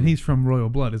 Yeah, and he's from royal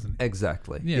blood, isn't he?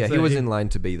 Exactly. Yeah, Yeah, so he was in line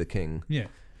to be the king. Yeah,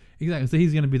 exactly. So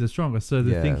he's going to be the strongest. So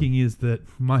the thinking is that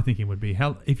my thinking would be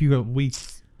if you're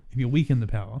weak in the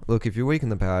power. Look, if you're weak in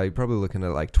the power, you're probably looking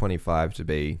at like 25 to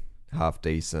be half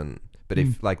decent. But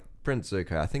if like Prince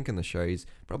Zuko, I think in the show he's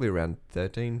probably around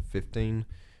 13, 15.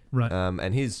 Right.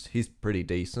 And he's pretty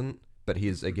decent, but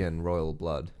he's again royal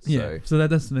blood. So. Yeah. So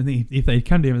that's the thing. If they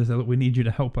come to him and say, "Look, we need you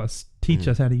to help us, teach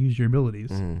us how to use your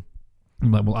abilities," I'm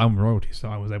like, "Well, I'm royalty, so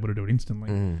I was able to do it instantly.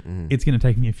 It's going to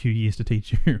take me a few years to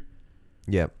teach you."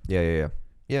 Yeah.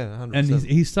 100%. And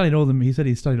he's studied all of them. He said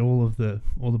he studied all the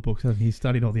books. He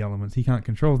studied all the elements. He can't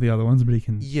control the other ones, but he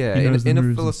can. Yeah, he knows in the a moves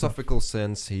and philosophical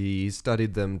sense, he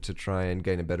studied them to try and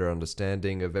gain a better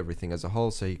understanding of everything as a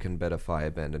whole, so he can better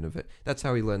firebend. And that's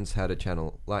how he learns how to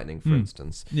channel lightning, for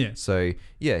instance. Yeah. So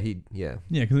because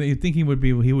the thinking would be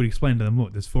he would explain to them,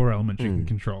 look, there's 4 elements you can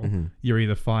control. You're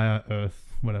either fire,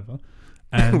 earth, whatever.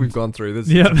 And we've gone through this.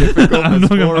 Yeah, I'm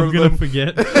going to them.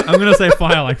 forget. I'm going to say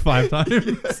fire like 5 times,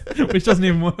 which doesn't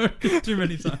even work too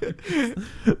many times.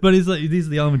 But it's like these are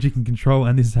the elements you can control,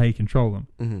 and this is how you control them.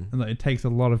 And like, it takes a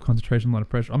lot of concentration, a lot of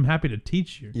pressure. I'm happy to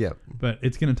teach you. Yeah. But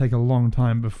it's going to take a long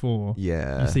time before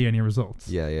you see any results.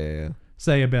 Yeah.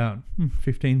 Say about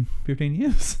 15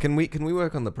 years. Can we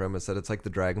work on the premise that it's like the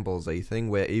Dragon Ball Z thing,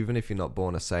 where even if you're not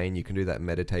born a Saiyan, you can do that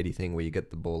meditatey thing where you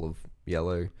get the ball of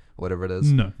yellow, whatever it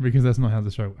is? No, because that's not how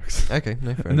the show works. Okay,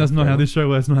 no, fair And that's not how this show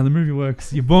works, not how the movie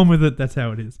works. You're born with it, that's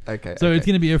how it is. Okay. So it's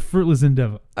going to be a fruitless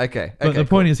endeavor. Okay. But the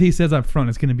point is, he says up front,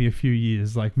 it's going to be a few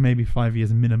years, like maybe 5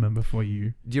 years minimum before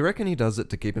you... Do you reckon he does it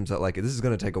to keep himself like, this is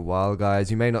going to take a while,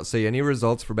 guys. You may not see any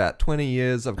results for about 20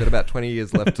 years. I've got about 20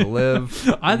 years left to live.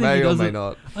 I think may he does or may it,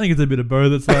 not. I think it's a bit of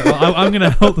both. It's like, I'm going to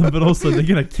help them, but also they're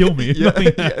going to kill me. Yeah,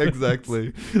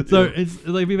 exactly. So it's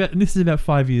like this is about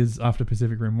 5 years after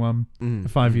Pacific Rim 1,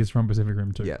 5 years from Pacific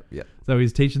Rim 2. Yeah. So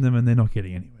he's teaching them and they're not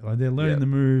getting anywhere. Like they're learning the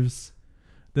moves.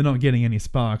 They're not getting any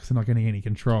sparks. They're not getting any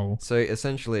control. So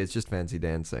essentially, it's just fancy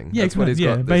dancing. Yeah, that's what he's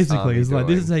got. Basically, it's like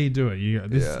doing. this is how you do it.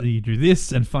 You do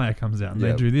this, and fire comes out. And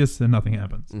they do this, and nothing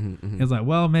happens. It's like,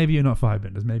 well, maybe you're not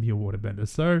firebenders. Maybe you're waterbenders.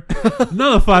 So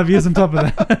another 5 years on top of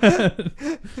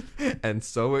that. And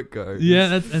so it goes.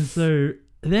 Yeah, and so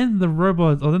then the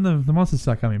robots, or then the monsters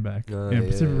start coming back.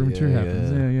 Pacific Rim 2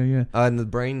 happens. Yeah. And the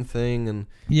brain thing, and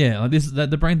like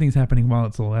the brain thing's happening while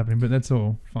it's all happening, but that's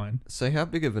all fine. So how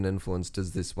big of an influence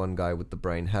does this one guy with the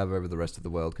brain have over the rest of the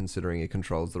world, considering he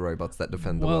controls the robots that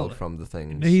defend the world from the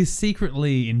things? He's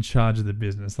secretly in charge of the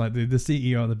business. Like the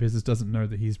CEO of the business doesn't know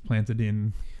that he's planted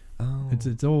in. Oh.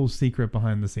 It's all secret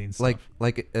behind the scenes stuff.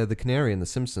 Like the canary in The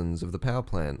Simpsons of the power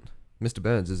plant. Mr.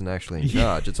 Burns isn't actually in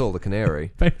charge. It's all the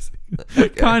canary. Basically. Okay.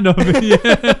 Kind of,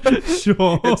 yeah.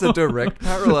 Sure. It's a direct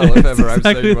parallel if ever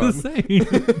exactly I've seen one.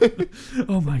 The same.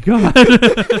 Oh my God.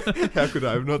 How could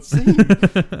I have not seen?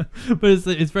 But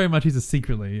it's very much, he's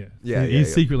secretly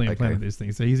implanted these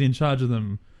things. So he's in charge of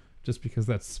them just because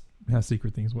that's how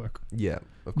secret things work. Yeah,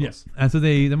 of course. Yeah. And so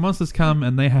the monsters come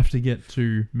and they have to get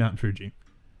to Mount Fuji.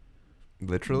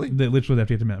 Literally? They have to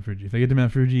get to Mount Fuji. If they get to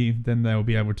Mount Fuji, then they'll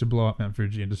be able to blow up Mount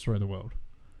Fuji and destroy the world.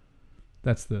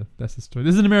 That's the story.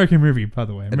 This is an American movie, by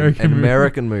the way.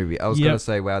 American movie. I was going to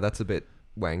say, wow, that's a bit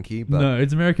wanky. But no,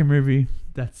 it's an American movie.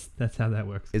 That's how that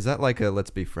works. Is that like a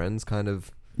Let's Be Friends kind of?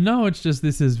 No, it's just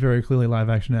this is very clearly live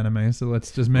action anime, so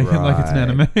let's just make it like it's an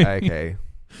anime. Okay.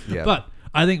 Yeah. But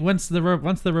I think once the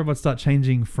robots start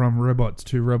changing from robots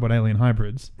to robot alien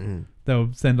hybrids,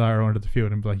 they'll send Iroh onto the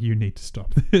field and be like, you need to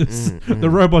stop this. The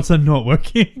robots are not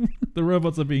working. The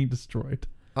robots are being destroyed.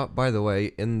 Oh, by the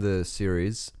way, in the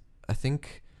series, I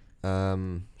think,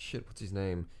 what's his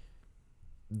name?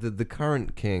 The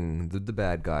current king, the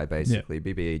bad guy, basically,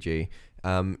 BBEG,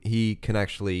 he can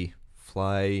actually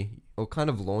fly or kind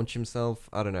of launch himself.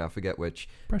 I don't know, I forget which.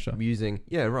 Pressure.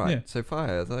 So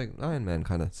fire, it's like Iron Man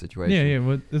kind of situation. Yeah.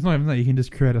 Well, it's not even that. You can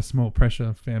just create a small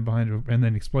pressure fan behind you and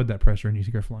then explode that pressure and you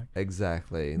can go flying.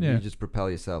 Exactly. Yeah. You just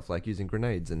propel yourself like using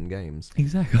grenades in games.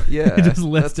 Exactly. Yeah. Just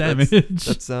less damage.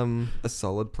 That's a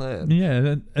solid plan.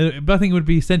 Yeah. But I think it would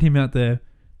be send him out there.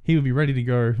 He would be ready to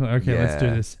go. Like, okay, let's do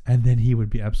this. And then he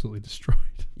would be absolutely destroyed.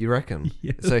 You reckon?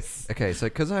 Yes. So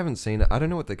because I haven't seen it, I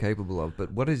don't know what they're capable of,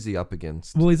 but what is he up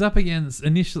against? Well, he's up against,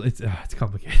 initially, it's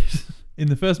complicated. In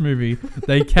the first movie,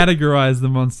 they categorize the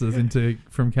monsters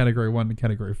from category 1 to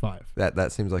category 5.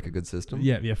 That seems like a good system.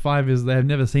 Yeah. 5 is, they have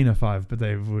never seen a 5, but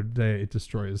it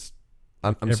destroys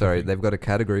I'm sorry, everything. they've got a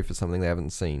category for something they haven't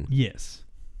seen. Yes.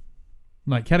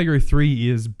 Like category 3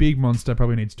 is big monster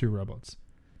probably needs 2 robots.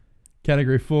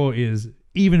 Category 4 is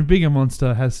even bigger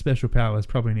monster has special powers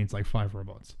probably needs like 5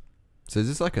 robots. So is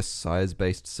this like a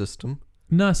size-based system?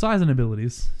 No, size and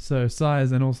abilities. So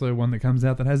size and also one that comes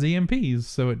out that has EMPs,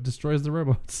 so it destroys the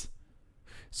robots.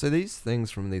 So these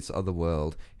things from this other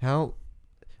world, how...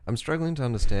 I'm struggling to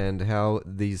understand how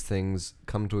these things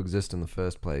come to exist in the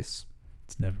first place.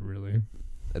 It's never really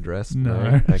Addressed?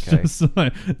 no. Okay. So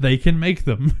they can make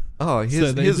them. Oh,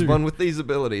 here's do. one with these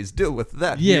abilities. Deal with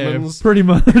that, Yeah, humans. pretty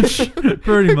much.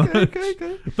 Pretty much.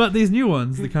 Okay. But these new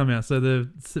ones that come out, so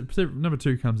number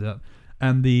 2 comes out,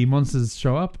 and the monsters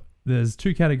show up. There's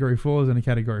 2 category 4s and a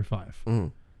category 5.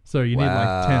 Mm. So you need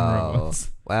like 10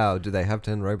 robots. Wow, do they have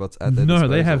 10 robots at their disposal?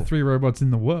 No, they have 3 robots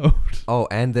in the world. Oh,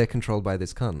 and they're controlled by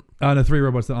this cunt. No, 3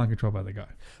 robots that aren't controlled by the guy.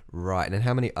 Right, and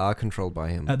how many are controlled by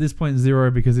him? At this point, 0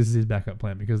 because this is his backup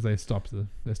plan because they stopped the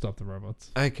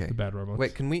robots. Okay. The bad robots.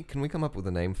 Wait, can we come up with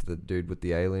a name for the dude with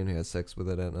the alien who has sex with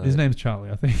it at night? His name's Charlie,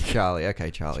 I think. Charlie.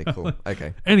 Okay, Charlie. Cool.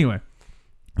 Okay. Anyway,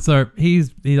 so he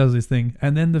does this thing,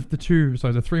 and then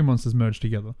the 3 monsters merge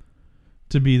together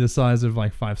to be the size of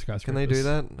like 5 skyscrapers. Can they do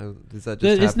that? Is that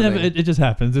just It's happening? never. It just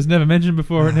happens. It's never mentioned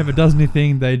before. It never does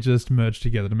anything. They just merge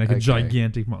together to make a Okay.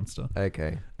 gigantic monster.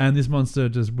 Okay. And this monster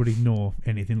just would ignore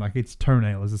anything. Like its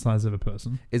toenail is the size of a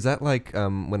person. Is that like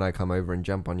when I come over and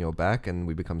jump on your back and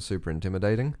we become super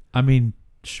intimidating? I mean,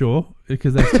 sure,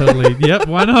 because that's totally. Yep,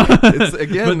 why not? It's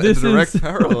again a direct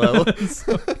parallel.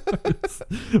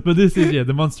 But this is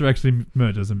the monster actually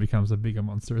merges and becomes a bigger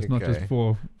monster. It's not just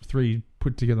Okay. 3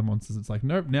 put together monsters. It's like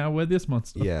nope, now we're this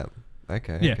monster. Yeah.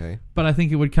 Okay. Yeah. Okay. But I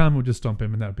think it would come, we'll just stomp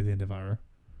him, and that would be the end of Iroh.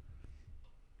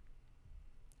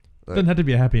 Doesn't have to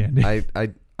be a happy ending.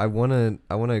 I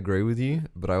wanna agree with you,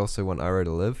 but I also want Iroh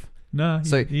to live. No,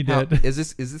 So he how- did. is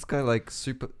this guy like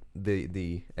super the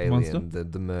Monster?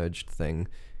 alien the merged thing?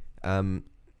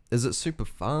 Is it super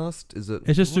fast? Is it?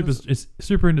 It's just what is it? it's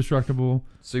super indestructible.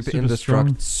 Super super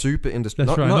indestructible. strong. Super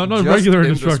indestructible. That's right. Not just regular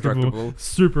indestructible.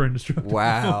 Super indestructible.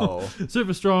 Wow.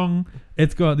 Super strong.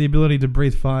 It's got the ability to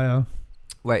breathe fire.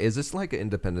 Wait, is this like an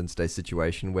Independence Day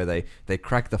situation where they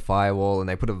crack the firewall and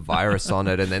they put a virus on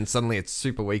it and then suddenly it's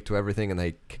super weak to everything and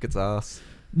they kick its ass?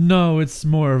 No, it's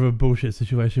more of a bullshit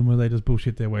situation where they just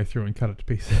bullshit their way through and cut it to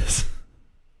pieces.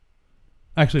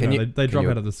 Actually, Can no, you- they can drop you-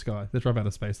 out of the sky. They drop out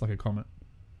of space like a comet.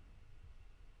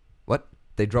 What?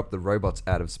 They drop the robots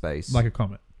out of space, Like a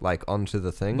comet. like onto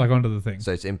the thing, Like onto the thing.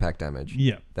 so it's impact damage.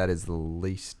 Yeah. That is the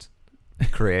least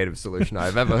creative solution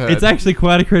I've ever heard. It's actually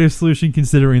quite a creative solution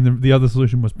considering the other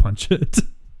solution was punch it.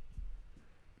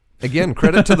 Again,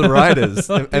 credit to the writers.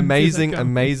 I didn't see Amazing, that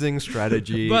coming. amazing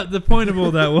strategy. But the point of all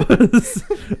that was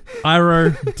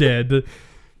Iroh dead.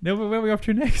 Now, where are we off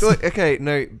to next? Look, okay,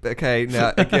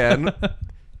 now again,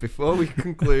 before we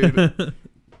conclude,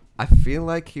 I feel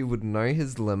like he would know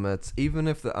his limits, even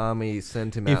if the army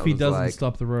sent him out. If he and was doesn't like,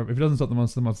 stop if he doesn't stop the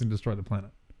monster can destroy the planet.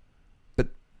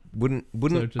 wouldn't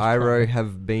just Iroh try.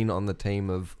 have been on the team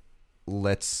of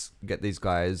let's get these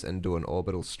guys and do an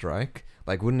orbital strike?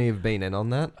 Like, wouldn't he have been in on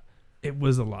that? It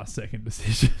was a last second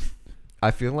decision.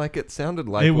 I feel like it sounded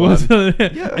like It one. was.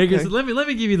 Yeah, okay. Let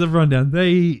me give you the rundown.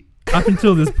 They up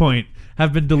until this point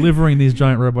have been delivering these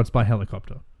giant robots by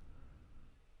helicopter.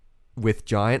 With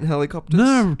giant helicopters?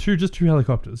 No, just 2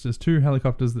 helicopters. Just 2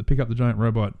 helicopters that pick up the giant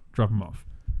robot, drop them off.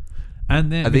 And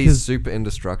then Are these super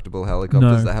indestructible helicopters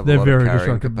no, that have a they're lot very of carrying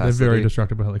destructible. capacity? They're very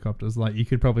destructible helicopters. Like you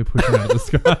could probably push them out of the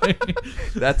sky.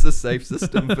 That's a safe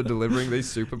system for delivering these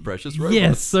super precious robots.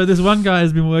 Yes. So this one guy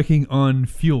has been working on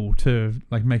fuel to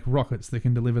like make rockets that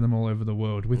can deliver them all over the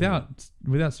world without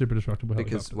super destructible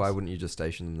helicopters. Because why wouldn't you just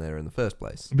station them there in the first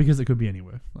place? Because it could be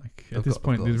anywhere. Like at this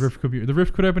point, the course.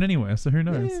 rift could open anywhere. So who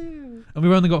knows? Yeah. And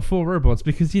we've only got 4 robots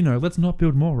because let's not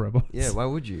build more robots. Yeah, why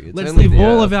would you? It's Let's only leave the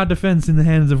all Earth. of our defense in the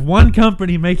hands of one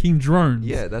company making drones.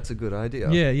 Yeah, that's a good idea.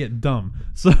 Yeah, dumb.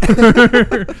 So,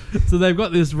 so they've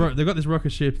got this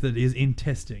rocket ship that is in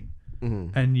testing,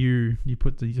 Mhm. and you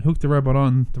hook the robot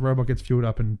on. The robot gets fueled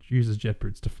up and uses jet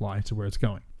boots to fly to where it's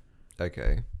going.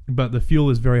 Okay. But the fuel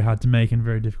is very hard to make and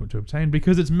very difficult to obtain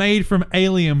because it's made from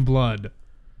alien blood.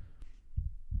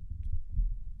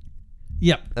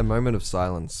 Yep. A moment of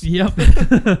silence. Yep.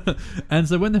 And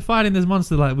so when they're fighting this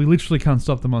monster, like we literally can't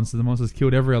stop the monster. The monster's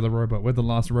killed every other robot. We're the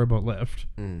last robot left.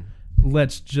 Mm.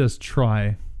 Let's just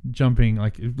try jumping.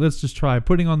 Let's just try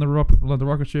putting on the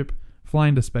rocket ship,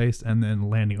 flying to space, and then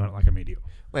landing on it like a meteor.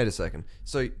 Wait a second.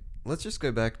 So let's just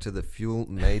go back to the fuel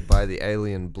made by the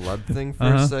alien blood thing for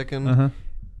Uh-huh. a second. Uh-huh.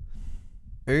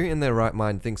 Who in their right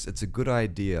mind thinks it's a good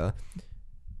idea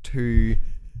to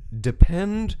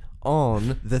depend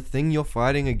on the thing you're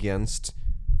fighting against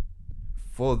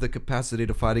for the capacity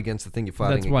to fight against the thing you're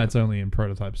fighting That's why against. it's only in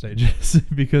prototype stages,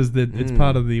 because it's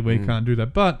part of the we can't do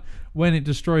that. But when it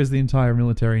destroys the entire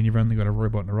military and you've only got a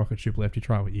robot and a rocket ship left, you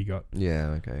try what you got.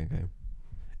 Yeah, okay.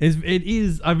 It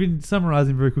is. I've been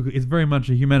summarizing very quickly. It's very much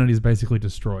humanity is basically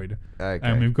destroyed, Okay.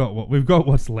 and we've got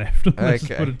what's left. Let's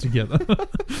just Okay. put it together.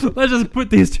 Let's just put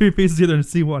these two pieces together and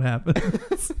see what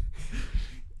happens.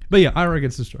 But yeah, Iroh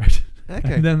gets destroyed.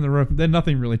 Okay. And then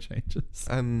nothing really changes.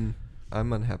 I'm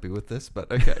unhappy with this,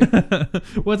 but okay.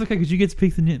 Well, it's okay because you get to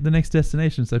pick the next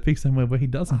destination. So pick somewhere where he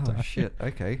doesn't die. Oh shit.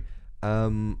 Okay.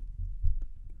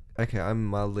 Okay, I'm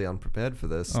mildly unprepared for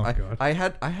this. Oh, God. I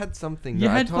had something. You that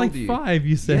had I told like you. 5.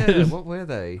 You said. Yeah. What were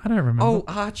they? I don't remember. Oh,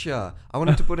 Archer. I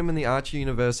wanted to put him in the Archer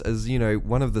universe as,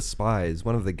 one of the spies,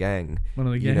 one of the gang. One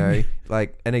of the You gang. know,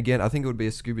 and again, I think it would be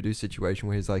a Scooby-Doo situation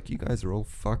where he's like, you guys are all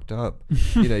fucked up.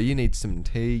 You need some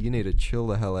tea. You need to chill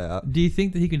the hell out. Do you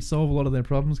think that he can solve a lot of their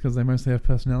problems because they mostly have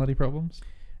personality problems?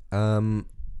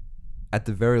 At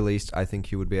the very least, I think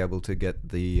he would be able to get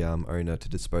the owner to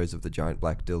dispose of the giant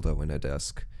black dildo in her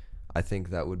desk. I think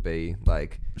that would be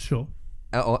like... Sure.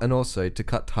 And also to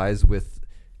cut ties with,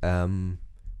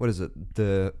 what is it?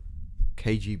 The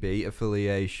KGB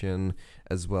affiliation,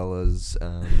 as well as,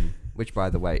 which by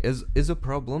the way is a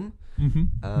problem.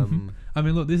 I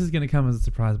mean, look, this is going to come as a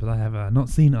surprise, but I have not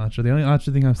seen Archer. The only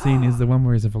Archer thing I've seen is the one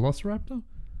where he's a velociraptor.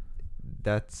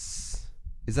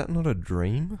 Is that not a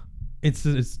dream? It's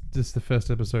just the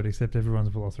first episode, except everyone's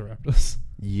velociraptors.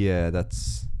 Yeah,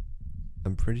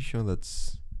 I'm pretty sure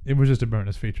that's... It was just a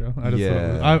bonus feature. I just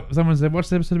Yeah. thought someone said, watch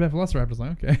the episode about velociraptors.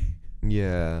 Like, okay.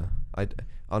 Yeah.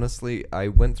 Honestly, I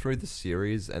went through the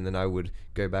series and then I would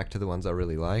go back to the ones I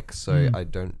really like, so I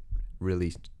don't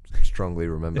really strongly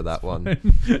remember that one.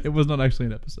 It was not actually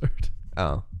an episode.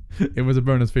 Oh. It was a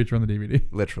bonus feature on the DVD.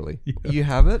 Literally. Yeah. You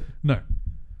have it? No.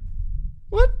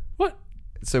 What? What?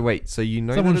 So wait, so you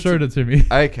know Someone that showed it to me.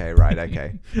 Okay, right,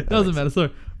 okay. It doesn't matter. So,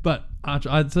 but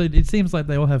Archer, so it seems like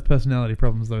they all have personality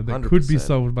problems, though, that could be 100%.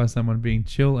 solved by someone being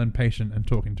chill and patient and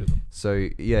talking to them. So,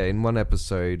 yeah, in one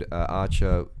episode,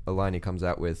 Archer, a line he comes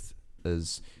out with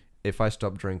is, if I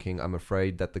stop drinking, I'm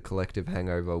afraid that the collective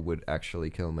hangover would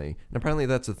actually kill me. And apparently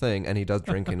that's a thing, and he does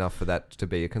drink enough for that to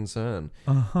be a concern.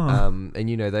 Uh-huh. And,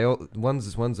 they all...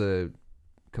 One's a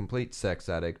complete sex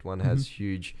addict. One has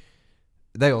huge...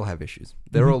 They all have issues.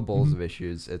 They're all balls of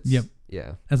issues. It's... Yep.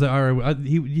 Yeah. As Iroh, do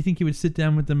you think he would sit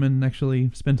down with them and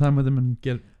actually spend time with them and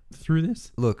get through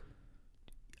this? Look,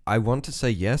 I want to say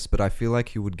yes, but I feel like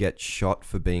he would get shot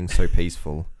for being so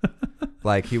peaceful.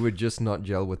 Like, he would just not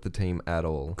gel with the team at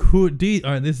all. Alright,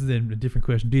 this is a different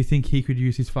question. Do you think he could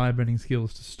use his firebending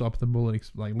skills to stop the bullet,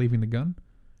 like leaving the gun?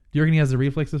 Do you reckon he has the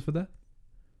reflexes for that?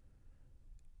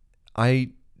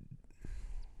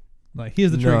 Like,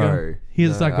 here's the trigger.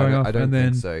 Here's the start going off, and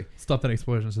then stop that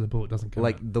explosion so the bullet doesn't come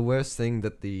out. The worst thing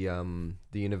that the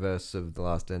universe of The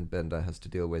Last Bender has to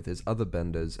deal with is other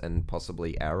benders and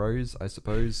possibly arrows, I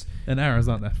suppose. And arrows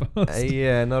aren't that fast.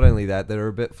 Yeah, not only that, they're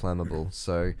a bit flammable,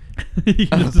 so... You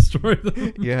can just destroy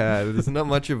them. Yeah, there's not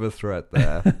much of a threat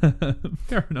there.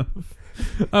 Fair enough.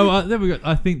 There we go.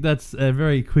 I think that's a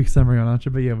very quick summary on Archer,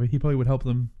 but yeah, he probably would help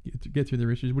them get through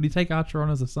their issues. Would he take Archer on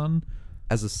as a son?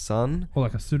 As a son? Or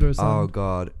like a pseudo-son? Oh,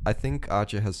 God. I think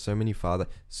Archer has so many fathers.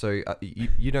 So,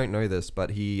 you don't know this, but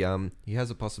he has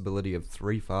a possibility of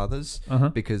 3 fathers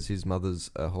because his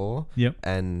mother's a whore. Yep.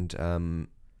 And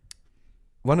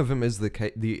one of them is the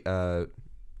person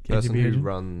KGB who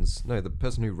agent? the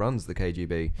person who runs the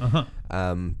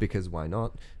KGB. Because why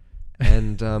not?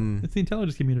 And it's the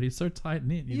intelligence community. It's so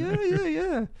tight-knit.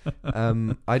 Yeah.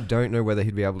 I don't know whether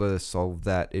he'd be able to solve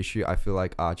that issue. I feel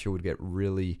like Archer would get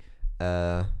really...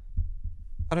 I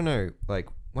don't know, like,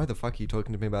 why the fuck are you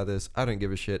talking to me about this? I don't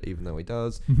give a shit, even though he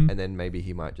does. And then maybe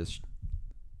he might just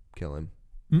kill him.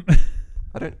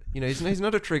 I don't, he's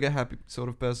not a trigger-happy sort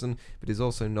of person, but he's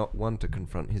also not one to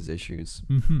confront his issues.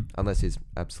 Unless he's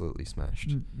absolutely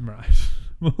smashed. Right.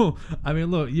 Well, I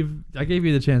mean, look, I gave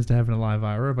you the chance to have an alive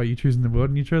Iroh by you choosing the word,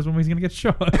 and you chose one where he's going to get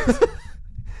shot.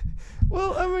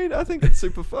 Well, I mean, I think it's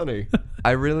super funny.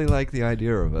 I really like the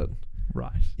idea of it.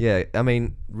 Right. Yeah, I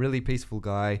mean, really peaceful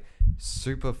guy,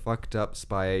 super fucked up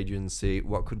spy agency.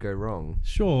 What could go wrong?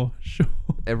 Sure.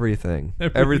 Everything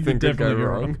could go definitely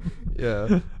wrong.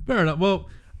 Yeah. Fair enough. Well,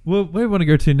 where we want to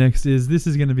go to next is, this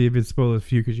is going to be a bit spoilers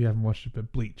for you because you haven't watched it,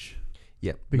 but Bleach.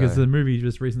 Yep. Because the movie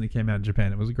just recently came out in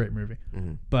Japan. It was a great movie.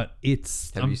 But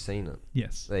it's... Have you seen it?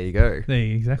 Yes. There you go.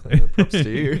 Exactly. Props to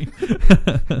you.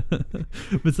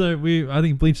 But so I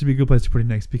think Bleach would be a good place to put it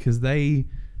next because they...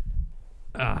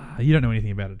 you don't know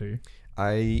anything about it, do you?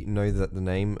 I know that the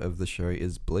name of the show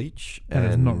is Bleach, And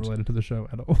it's not related to the show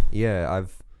at all. Yeah,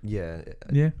 Yeah.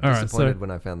 All right. disappointed So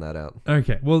when I found that out.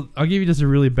 okay. Well, I'll give you just a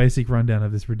really basic rundown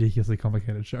of this ridiculously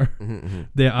complicated show.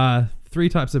 There are four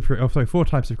types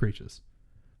of creatures.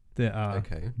 There are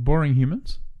Okay. boring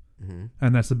humans, Mm-hmm.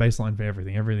 and that's the baseline for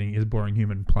everything. Everything is boring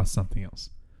human plus something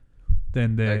else.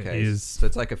 Then there is So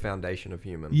it's like a foundation of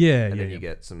human. yeah, And yeah, then yeah. you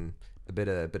get a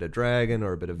bit of dragon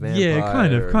or a bit of vampire.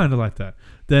 Yeah, kind of like that.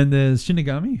 Then there's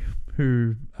Shinigami,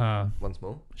 who Once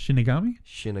more. Shinigami.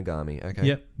 Shinigami. Okay.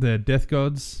 Yep, they're death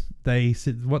gods.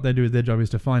 What they do, their job is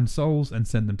to find souls and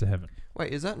send them to heaven.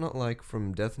 Wait, is that not like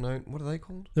from Death Note? What are they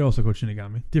called? They're also called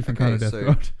Shinigami. Different Okay, kind of death so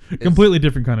god. Completely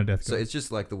different kind of death So god. it's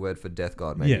just like the word for death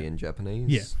god, maybe Yeah. in Japanese.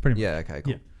 Yeah, pretty much. Yeah. Okay.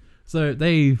 Cool. Yeah. So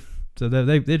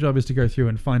their job is to go through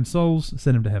and find souls,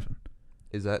 send them to heaven.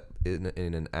 Is that in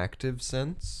an active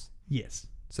sense? Yes.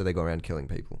 So they go around killing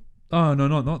people. Oh no,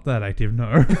 not that active.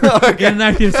 No, Okay. in an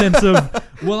active sense of,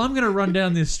 well, I'm going to run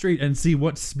down this street and see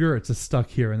what spirits are stuck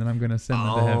here, and then I'm going to send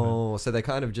them to heaven. Oh, so they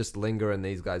kind of just linger, and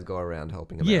these guys go around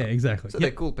helping them Yeah, out. exactly. So Yep.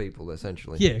 they're cool people,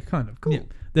 essentially. Yeah, kind of. Cool. Yeah.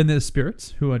 Then there's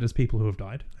spirits, who are just people who have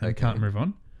died and Okay. can't move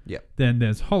on. Yep. Then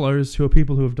there's hollows, who are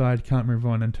people who have died, can't move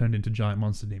on, and turned into giant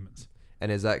monster demons.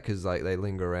 And is that because like they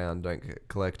linger around, don't get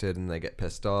collected, and they get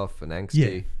pissed off and angsty?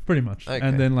 Yeah, pretty much. Okay.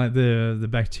 And then like the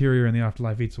bacteria in the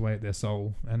afterlife eats away at their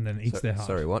soul and then eats their heart.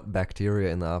 Sorry, what?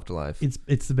 Bacteria in the afterlife?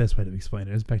 It's the best way to explain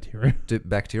it. It's bacteria. Do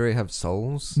bacteria have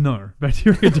souls? No,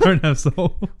 bacteria don't have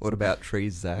souls. What about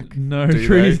trees, Zach? No,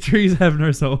 Do trees have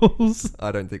no souls.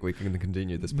 I don't think we can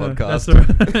continue this No, podcast. that's all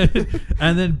right.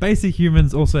 And then basic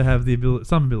humans also have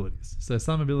some abilities. So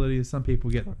some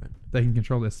people get they can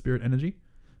control their spirit energy,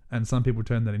 and some people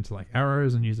turn that into like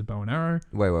arrows and use a bow and arrow.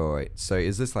 Wait. So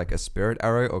is this like a spirit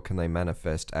arrow, or can they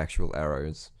manifest actual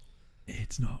arrows?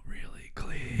 It's not really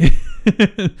clear.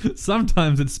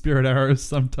 Sometimes it's spirit arrows,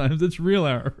 sometimes it's real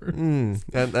arrows.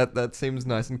 And that seems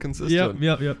nice and consistent.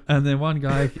 Yep. And then one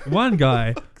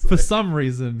guy, for some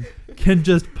reason, can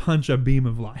just punch a beam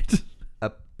of light.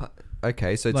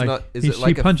 Okay, so it's Like, not. Is he- it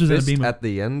like he a punches at a fist beam of- at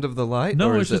the end of the light? No,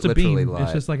 or it's is just it a beam. literally light?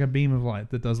 It's just like a beam of light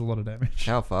that does a lot of damage.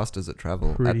 How fast does it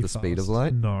travel? Pretty At the speed of fast.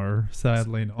 light? No,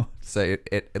 sadly not. So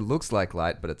it looks like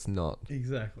light, but it's not.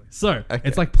 Exactly. So Okay.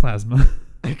 it's like plasma.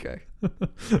 Okay.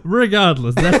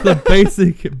 Regardless, that's the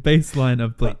basic baseline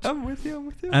of Bleach. I'm with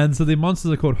you. And so the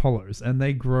monsters are called hollows, and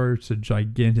they grow to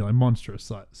gigantic, like monstrous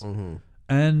size. Mm-hmm.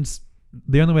 And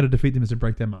the only way to defeat them is to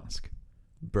break their mask.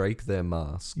 Break their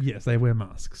mask. Yes, they wear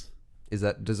masks.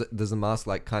 Does the mask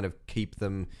like kind of keep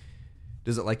them?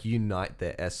 Does it like unite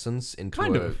their essence into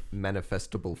Kind a of.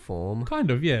 manifestable form?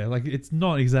 Kind of, yeah. Like it's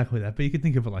not exactly that, but you could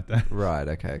think of it like that. Right.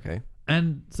 Okay.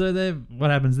 And so what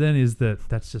happens then is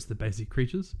that's just the basic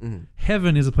creatures. Mm.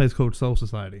 Heaven is a place called Soul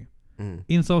Society. Mm.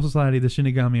 In Soul Society, the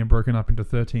Shinigami are broken up into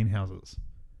 13 houses.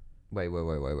 Wait.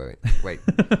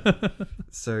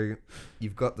 So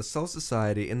you've got the Soul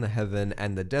Society in the heaven,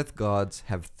 and the Death Gods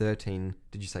have 13.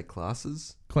 Did you say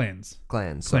classes? Clans.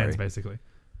 Clans. Sorry. Clans, basically.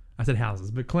 I said houses,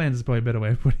 but clans is probably a better way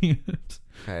of putting it.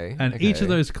 Okay. And each of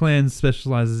those clans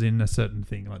specializes in a certain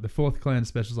thing. Like the 4th clan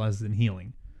specializes in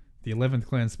healing. The 11th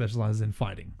clan specializes in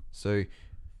fighting. So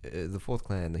the 4th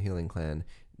clan, the healing clan,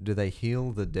 do they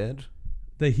heal the dead?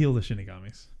 They heal the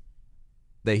Shinigamis.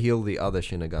 They heal the other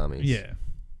Shinigamis. Yeah.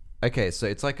 Okay, so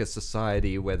it's like a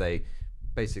society where they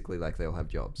basically like they all have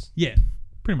jobs. Yeah,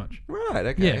 pretty much. Right.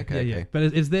 Okay. Okay. But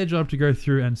it's their job to go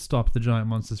through and stop the giant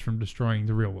monsters from destroying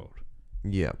the real world.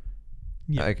 Yeah.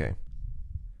 Yeah. Okay.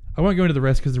 I won't go into the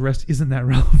rest because the rest isn't that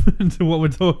relevant to what we're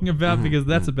talking about Mhm, because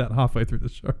that's about halfway through the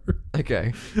show.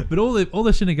 Okay. But all the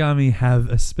Shinigami have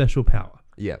a special power.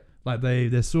 Yeah. Like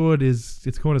their sword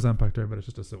it's called a Zanpakuto, but it's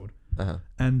just a sword. Uh-huh.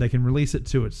 And they can release it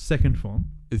to its second form.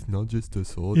 It's not just a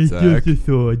sword, It's just a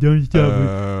sword. Don't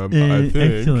stop I think.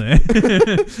 Excellent.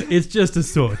 It's just a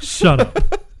sword. Shut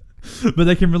up. But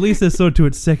they can release their sword to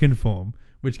its second form,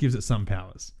 which gives it some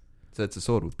powers. So it's a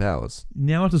sword with powers.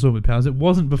 Now it's a sword with powers. It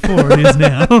wasn't before. It is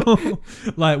now.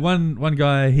 Like one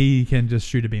guy, he can just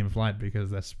shoot a beam of light because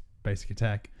that's basic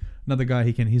attack. Another guy,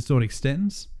 his sword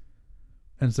extends,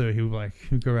 and so he'll go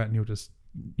out and he'll just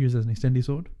use it as an extendy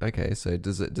sword. Okay, so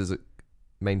does it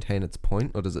maintain its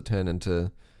point, or does it turn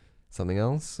into something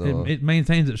else? Or? It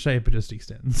maintains its shape, but just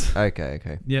extends.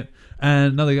 Okay. Yep.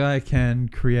 And another guy can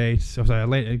create.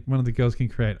 One of the girls can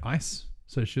create ice.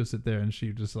 So she'll sit there and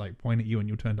she'll just like point at you and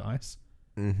you'll turn to ice.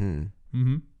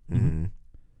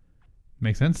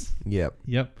 Makes sense?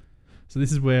 Yep. So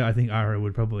this is where I think Iroh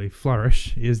would probably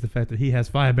flourish, is the fact that he has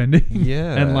firebending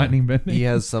and lightning bending. He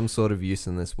has some sort of use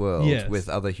in this world Yes. with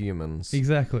other humans.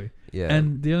 Exactly. Yeah.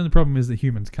 And the only problem is that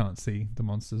humans can't see the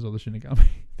monsters or the Shinigami.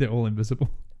 They're all invisible.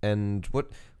 And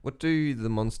what do the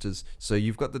monsters? So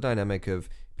you've got the dynamic of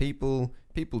people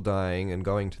dying and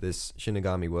going to this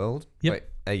Shinigami world. Yep.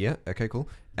 Wait, yeah. Okay, cool.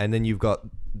 And then you've got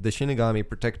the Shinigami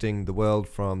protecting the world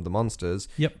from the monsters.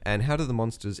 Yep. And how do the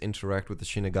monsters interact with the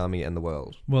Shinigami and the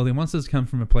world? Well, the monsters come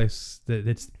from a place that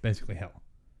it's basically hell.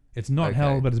 It's not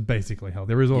hell, but it's basically hell.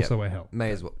 There is also a hell.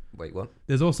 May as well. Wait, what?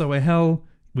 There's also a hell.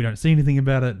 We don't see anything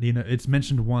about it. You know, it's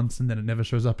mentioned once and then it never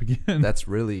shows up again. That's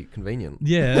really convenient.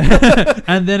 Yeah.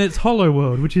 And then it's Hollow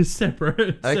World, which is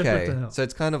separate. Separate to hell. So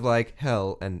it's kind of like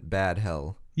hell and bad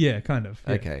hell. Yeah, kind of.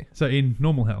 Yeah. Okay. So in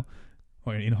normal hell,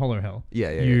 or in Hollow Hell,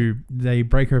 yeah. They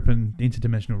break open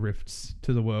interdimensional rifts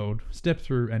to the world, step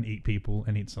through and eat people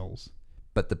and eat souls.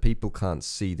 But the people can't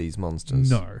see these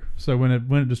monsters. No. So when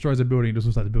it destroys a building, it just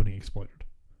looks like the building exploded.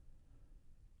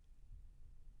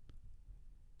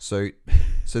 So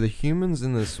the humans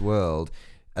in this world,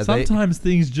 sometimes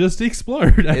things just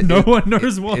explode and no one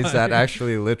knows why. Is that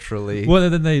actually literally? Well,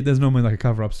 then there's normally like a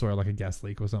cover-up story, like a gas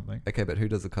leak or something. Okay, but who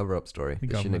does the cover-up story? The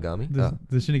Shinigami?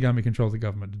 The Shinigami controls the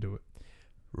government to do it.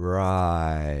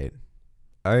 Right.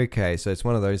 Okay, so it's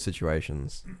one of those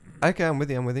situations. Okay, I'm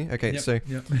with you. Okay,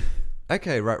 Yep.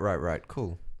 Okay, right.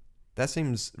 Cool. That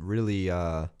seems really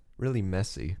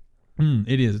messy.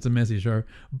 It is. It's a messy show.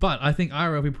 But I think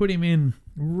Iroh, if we put him in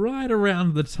right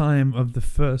around the time of the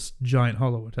first giant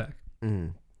hollow attack,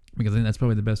 because I think that's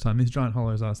probably the best time. These giant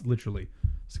hollows are literally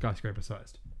skyscraper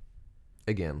sized.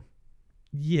 Again.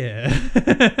 Yeah.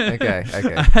 Okay.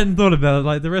 I hadn't thought about it.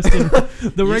 Like the rest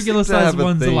of the regular sized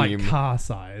ones are like car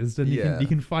sized, and you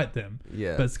can fight them.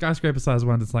 Yeah. But skyscraper sized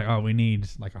ones, it's like, oh, we need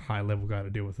like a high level guy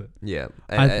to deal with it. Yeah.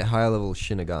 A higher level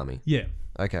Shinigami. Yeah.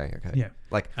 Okay. Yeah.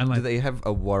 Like, do they have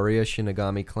a warrior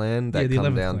Shinigami clan that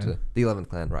come down to the 11th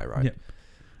clan? Right. Yeah.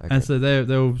 Okay. And so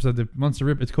so the monster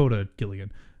rip, it's called a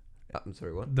Gilligan. I'm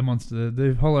sorry, what?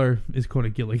 The hollow is called a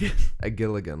Gilligan. A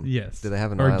Gilligan. Yes. Do they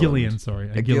have an island? Or a Gillian, sorry.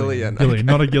 A Gillian. Gillian,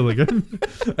 not a Gilligan.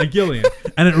 A Gillian.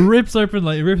 And it rips open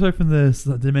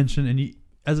the dimension, and you,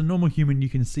 as a normal human, you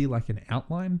can see like an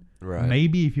outline. Right.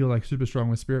 Maybe if you're like super strong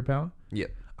with spirit power.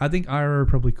 Yep. I think Iroh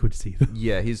probably could see them.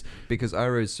 Yeah, because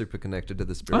Iroh is super connected to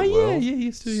the spirit world. Yeah, he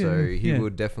is too. So he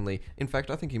would definitely. In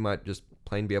fact, I think he might just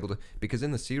plain be able to, because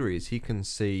in the series he can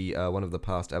see one of the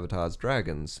past avatars'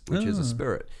 dragons, which is a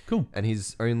spirit. Cool. And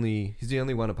he's the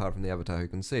only one apart from the avatar who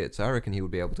can see it. So I reckon he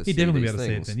would be able to see these things. He'd definitely be able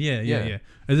to see it then. Yeah.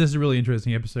 And this is a really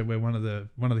interesting episode where one of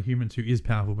the humans who is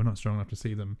powerful but not strong enough to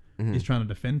see them is trying to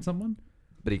defend someone.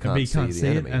 But he can't see the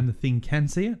enemy. It, and the thing can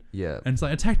see it. Yeah. And it's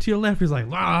like, attack to your left. He's like,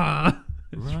 "Wah!"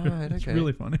 It's Okay.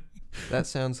 really funny. That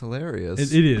sounds hilarious.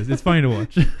 It is. It's funny to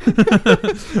watch.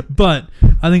 But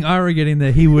I think Iroh getting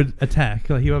there, he would attack.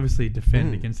 Like, he obviously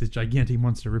defend against this gigantic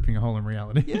monster ripping a hole in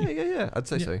reality. Yeah. I'd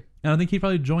say so. And I think he'd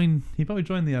probably join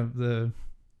the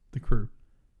crew.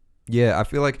 Yeah, I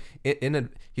feel like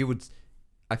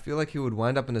I feel like he would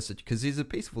wind up in a situation, because he's a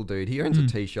peaceful dude. He owns a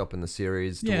tea shop in the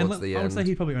series towards the end. I would say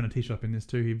he'd probably own a tea shop in this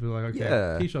too. He'd be like,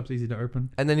 okay, tea shop's easy to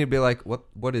open. And then he'd be like,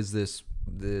 what is this?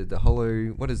 The hollow,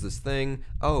 what is this thing?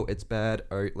 Oh, it's bad.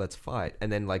 Oh, let's fight.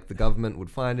 And then like the government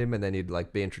would find him, and then he'd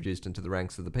like be introduced into the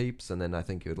ranks of the peeps, and then I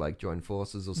think he would like join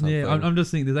forces or something. Yeah, I'm just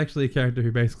thinking there's actually a character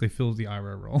who basically fills the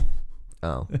Iroh role.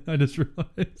 Oh. I just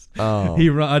realized. Oh.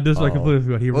 I completely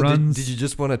forgot. He runs. Did you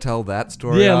just want to tell that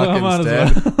story arc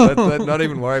instead? As well. Let's not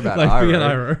even worry about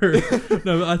Iroh. Forget Iroh.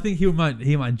 No, but I think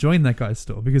he might join that guy's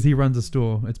store, because he runs a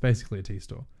store. It's basically a tea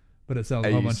store, but it sells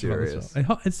a whole bunch of other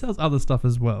stuff. It sells other stuff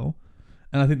as well.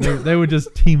 And I think they would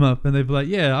just team up, and they'd be like,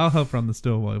 yeah, I'll help run the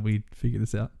store while we figure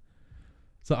this out.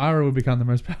 So Iroh would become the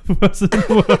most powerful person in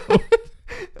the world.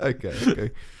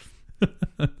 Okay.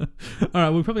 All right,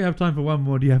 we'll probably have time for one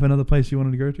more. Do you have another place you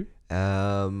wanted to go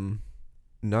to?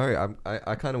 No,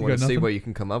 I kind of want to see what you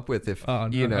can come up with.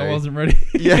 I wasn't ready.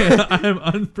 Yeah, I am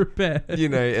unprepared.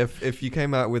 If you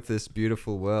came out with this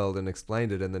beautiful world and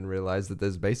explained it, and then realized that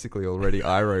there's basically already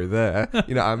Iroh there,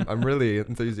 I'm really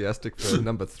enthusiastic for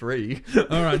number 3.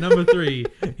 All right, number 3.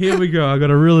 Here we go. I got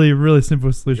a really, really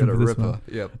simple solution for this one.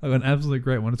 Yep. I got an absolute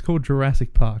great one. It's called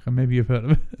Jurassic Park, and maybe you've heard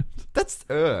of it. That's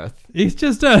Earth. It's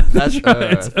just Earth. That's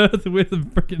Earth. It's Earth with a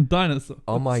freaking dinosaur.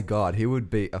 Oh my god, he would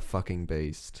be a fucking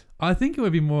beast. I think it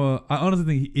would be more. I honestly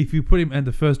think if you put him in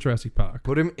the first Jurassic Park,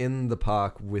 put him in the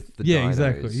park with the dinos. Yeah,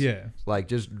 exactly. Yeah, like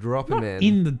just drop him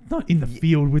not in the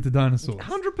field with the dinosaurs.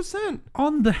 100%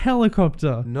 on the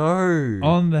helicopter. No,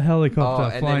 on the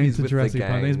helicopter flying to Jurassic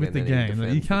Park. He's with the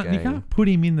gang. You can't put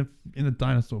him in the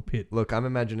dinosaur pit. Look, I'm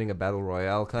imagining a battle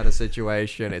royale kind of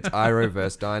situation. It's Iroh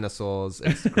versus dinosaurs.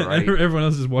 It's great. Everyone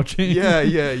else is watching. Yeah.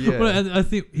 Well, I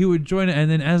think he would join it, and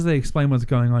then as they explain what's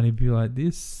going on, he'd be like,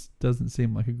 "This doesn't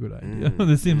seem like a good idea.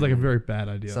 This seems like a very bad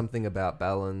idea. Something about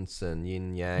balance and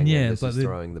yin yang. Yeah, and it's this like is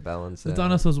throwing the balance. The out.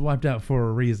 dinosaurs wiped out for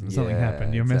a reason. Something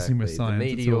happened. You're messing with exactly.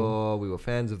 science. The meteor. We were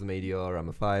fans of the meteor. I'm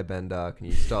a firebender. Can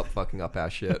you stop fucking up our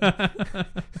shit?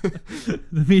 The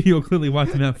meteor clearly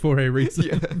wiped them out for a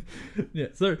reason. Yeah.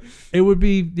 So it would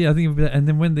be. Yeah, I think it would be that. And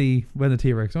then when the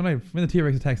T-Rex, when the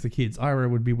T-Rex attacks the kids, Iroh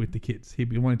would be with the kids. He'd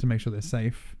be wanting to make sure they're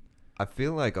safe. I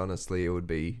feel like honestly, it would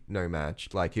be no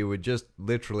match. Like he would just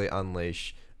literally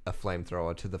unleash a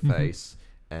flamethrower to the face,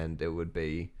 and it would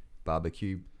be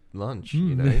barbecue lunch.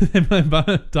 You know,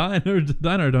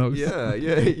 dino dogs.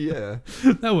 Yeah.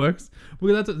 That works.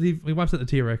 Well, that's what he wipes out the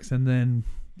T-Rex, and then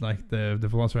like the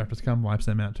Velociraptors come, wipes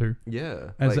them out too.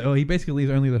 Yeah. And so he basically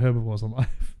leaves only the herbivores alive.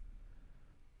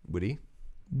 Would he?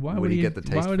 Why would he get the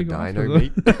taste for he go dino after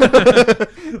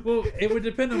meat? Well, it would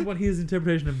depend on what his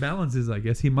interpretation of balance is, I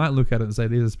guess. He might look at it and say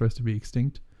these are supposed to be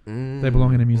extinct. They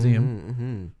belong in a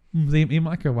museum. He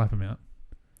might go wipe them out.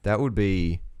 That would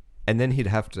be... And then he'd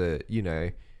have to,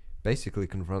 basically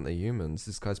confront the humans.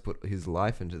 This guy's put his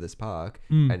life into this park,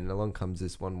 and along comes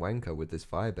this one wanker with this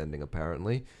firebending,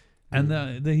 apparently.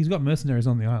 And he's got mercenaries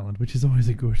on the island, which is always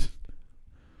a good...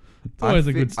 It's always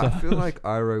a good stuff. I feel like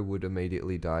Iroh would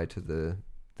immediately die to the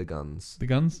guns. The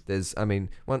guns?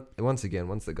 Once again,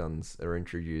 once the guns are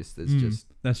introduced, there's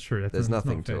that's true. There's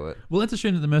nothing to it. Well, let's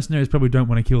assume that the mercenaries probably don't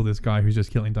want to kill this guy who's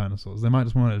just killing dinosaurs. They might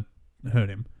just want to hurt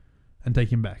him and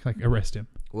take him back, like arrest him.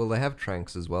 Well, they have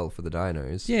tranks as well for the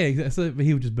dinos. Yeah, exactly. So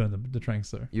he would just burn the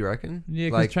tranks, though. You reckon? Yeah,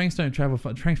 because tranks don't travel.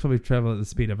 Tranks probably travel at the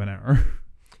speed of an arrow.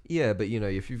 Yeah, but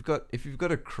if you've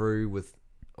got a crew with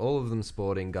all of them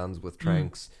sporting guns with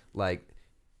tranks, like.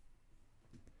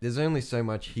 There's only so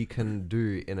much he can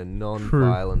do in a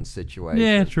non-violent situation.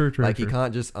 Yeah, true. Like, he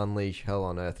can't just unleash hell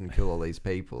on Earth and kill all these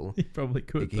people. He probably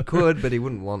could. He could, but he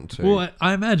wouldn't want to. Well,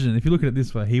 I imagine, if you look at it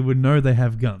this way, he would know they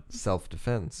have guns.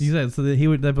 Self-defense. Exactly. So they'd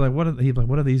be like,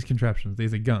 what are these contraptions?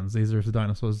 These are guns. These are if the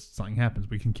dinosaurs, something happens,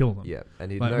 we can kill them. Yeah,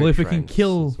 and he'd like, know well, if it can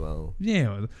kill... as well.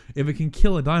 Yeah, if it can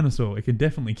kill a dinosaur, it can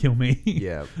definitely kill me.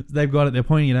 Yeah. So they've got it, they're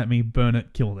pointing it at me, burn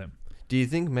it, kill them. Do you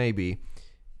think maybe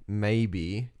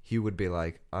he would be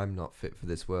like, I'm not fit for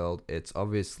this world. It's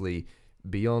obviously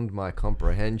beyond my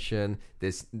comprehension.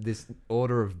 This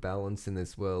order of balance in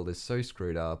this world is so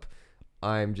screwed up.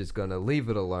 I'm just going to leave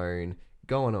it alone,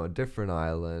 go on a different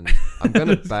island. I'm going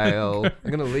to bail. I'm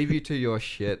going to leave you to your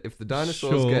shit. If the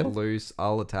dinosaurs get loose,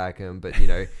 I'll attack them. But,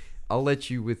 I'll let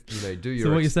you do your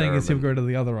So what you're saying is he'll experiment. go to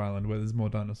the other island where there's more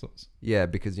dinosaurs. Yeah,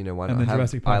 because, why And not then have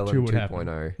Jurassic Park 2 Island would happen.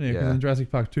 2.0? Yeah, because then Jurassic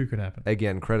Park 2 could happen.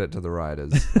 Again, credit to the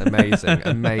writers.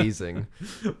 Amazing.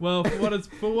 Well, for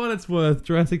what it's worth,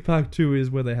 Jurassic Park 2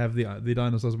 is where they have the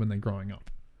dinosaurs when they're growing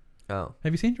up. Oh.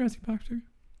 Have you seen Jurassic Park 2?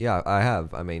 Yeah, I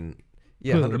have. I mean,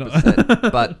 yeah, Clearly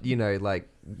 100%. But, like,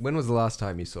 when was the last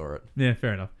time you saw it? Yeah,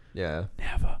 fair enough. Yeah.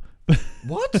 Never.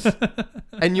 What?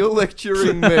 And you're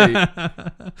lecturing me.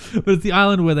 But it's the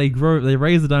island where they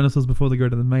raise the dinosaurs before they go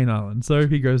to the main island. So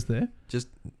he goes there. Just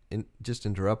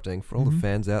interrupting, for all the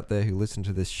fans out there who listen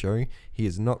to this show, he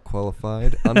is not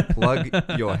qualified.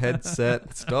 Unplug your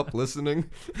headset. Stop listening.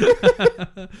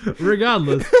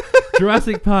 Regardless,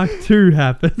 Jurassic Park 2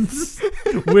 happens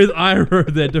with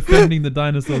Iroh there defending the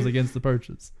dinosaurs against the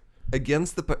poachers.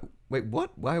 Wait,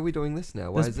 what? Why are we doing this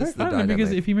now? Why is this the I don't know, dynamic?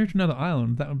 because if he moved to another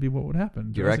island, that would be what would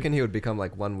happen. Do you reckon he would become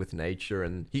like one with nature?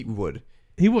 And he would.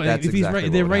 He would. That's if exactly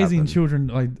they're what would raising happen. children,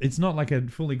 like it's not like a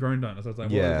fully grown dinosaur. It's like,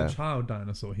 there's a child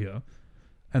dinosaur here,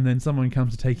 and then someone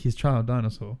comes to take his child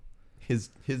dinosaur. His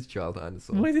child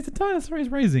dinosaur. Well, it's a dinosaur he's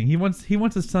raising. He wants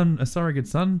a surrogate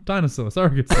son,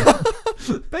 surrogate son.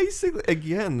 Basically,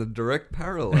 again, the direct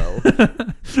parallel.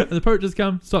 The poachers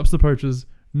come, stops the poachers.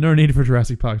 No need for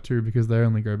Jurassic Park 2 because they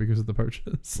only go because of the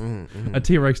poachers. A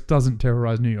T-Rex doesn't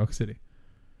terrorize New York City.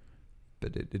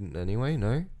 But it didn't anyway,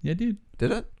 no? Yeah, it did.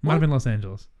 Did it? Might have been Los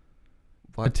Angeles.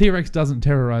 What? A T-Rex doesn't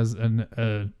terrorize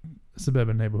a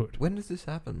suburban neighborhood. When does this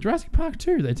happen? Jurassic Park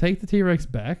 2. They take the T-Rex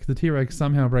back. The T-Rex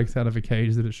somehow breaks out of a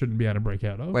cage that it shouldn't be able to break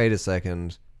out of. Wait a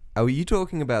second. Are you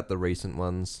talking about the recent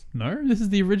ones? No, this is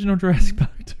the original Jurassic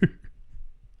Park 2.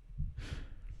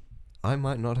 I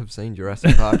might not have seen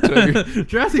Jurassic Park 2.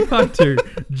 Jurassic Park 2.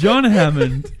 John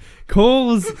Hammond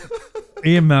calls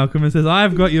Ian Malcolm and says,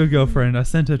 I've got your girlfriend. I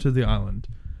sent her to the island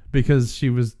because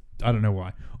she was, I don't know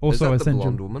why. Also, Is that the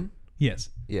blonde woman? Yes.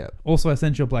 Yeah. Also, I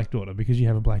sent your black daughter because you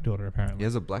have a black daughter apparently. He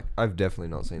has a black... I've definitely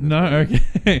not seen this. No,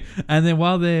 okay. And then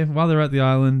while they're at the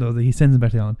island, he sends them back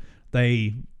to the island,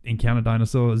 they encounter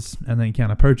dinosaurs and they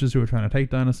encounter poachers who are trying to take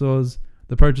dinosaurs.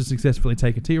 The poachers successfully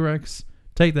take a T-Rex.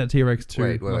 Take that T-Rex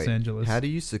to Los Angeles. How do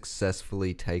you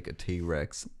successfully take a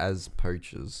T-Rex as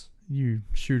poachers? you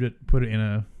shoot it,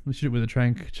 shoot it with a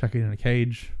trank, chuck it in a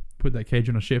cage, put that cage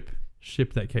on a ship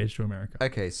that cage to America.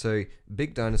 Okay, so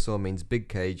big dinosaur means big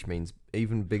cage means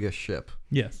even bigger ship.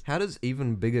 Yes. How does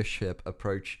even bigger ship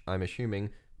approach, I'm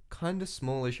assuming, kind of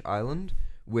smallish island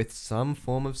with some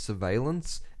form of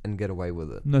surveillance and get away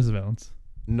with it? No surveillance.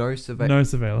 No surveillance. No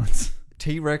surveillance.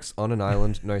 T-Rex on an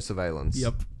island, no surveillance.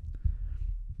 Yep.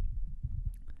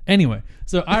 Anyway,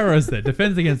 so Iroh's there,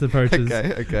 defends against the poachers.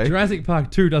 Okay. Jurassic Park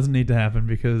 2 doesn't need to happen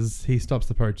because he stops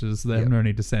the poachers, so they have Yep. no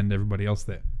need to send everybody else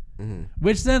there. Mm-hmm.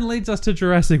 Which then leads us to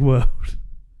Jurassic World.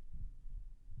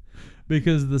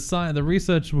 Because the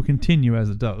research will continue as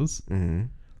it does. Mm-hmm.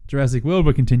 Jurassic World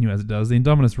will continue as it does. The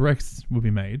Indominus Rex will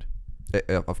be made.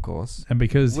 Of course. And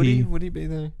because Would he be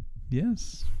there?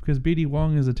 Yes, because B.D.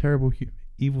 Wong is a terrible,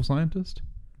 evil scientist.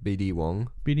 B.D. Wong?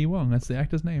 B.D. Wong, that's the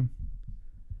actor's name.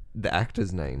 The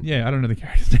actor's name? Yeah, I don't know the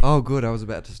character's name. Oh, good. I was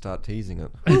about to start teasing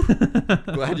it.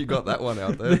 Glad you got that one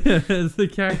out there. It's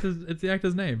the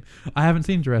actor's name. I haven't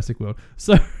seen Jurassic World.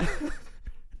 So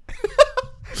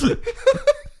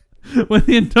when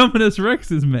the Indominus Rex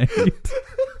is made,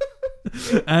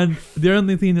 and the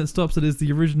only thing that stops it is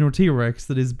the original T-Rex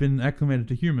that has been acclimated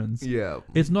to humans. Yeah.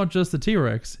 It's not just the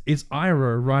T-Rex, it's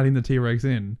Iroh riding the T-Rex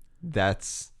in.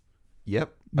 That's...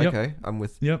 Yep. Yep. Okay, I'm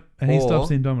with... Yep, and he stops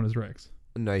the Indominus Rex.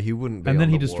 No, he wouldn't be and on then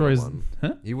the he destroys... water one.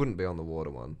 Huh? He wouldn't be on the water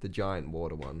one. The giant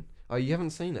water one. Oh, you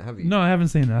haven't seen it, have you? No, I haven't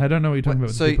seen it. I don't know what you're talking about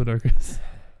with so- Diplodocus.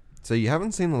 So you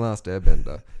haven't seen The Last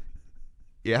Airbender.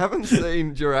 You haven't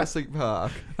seen Jurassic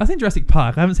Park. I've seen Jurassic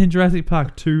Park. I haven't seen Jurassic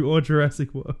Park 2 or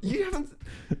Jurassic World. You haven't...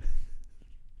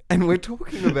 And we're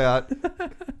talking about...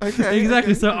 Okay.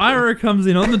 Exactly. okay. So Iroh comes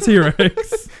in on the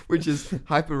T-Rex. Which is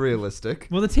hyper-realistic.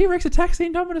 Well, the T-Rex attacks the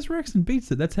Indominus Rex and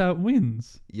beats it. That's how it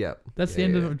wins. Yep. That's the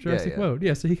end of Jurassic World.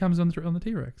 Yeah, so he comes on the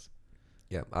T-Rex.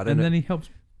 Yeah, I don't And know. then he helps...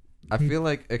 I feel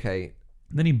like, okay,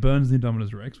 Then he burns the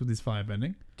Indominus Rex with his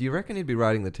firebending. do you reckon he'd be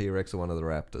riding the T-Rex or one of the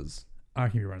Raptors? I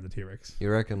can be running the T-Rex.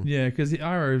 You reckon? Yeah, because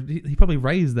Iroh, he probably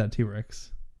raised that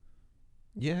T-Rex.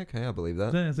 Yeah, okay, I believe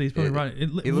that. Yeah, so he's probably right.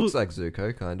 He looks like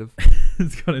Zuko, kind of.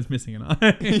 It's missing an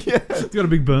eye. Yeah. It's got a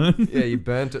big burn. Yeah, you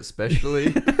burnt it specially.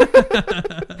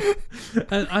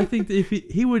 And I think that if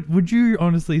he would you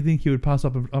honestly think he would pass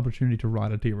up an opportunity to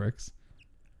ride a T-Rex?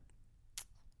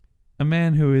 A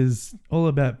man who is all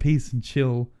about peace and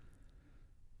chill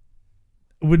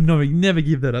would never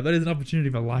give that up. That is an opportunity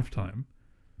of a lifetime.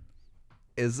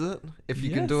 Is it? If you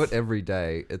can do it every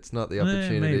day, it's not the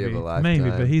opportunity of a lifetime. Maybe,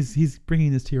 but he's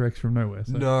bringing this T-Rex from nowhere.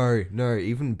 So. No,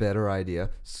 even better idea.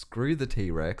 Screw the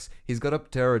T-Rex. He's got a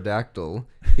pterodactyl.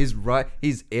 He's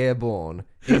airborne.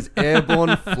 He's airborne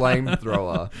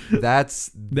flamethrower.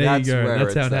 That's There that's you go. where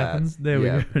That's it's how it at. happens. There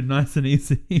Yeah. we go. Nice and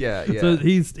easy. Yeah. So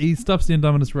he stops the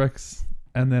Indominus Rex,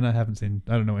 and then I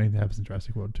don't know anything that happens in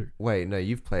Jurassic World 2. Wait, no,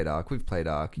 you've played Ark. We've played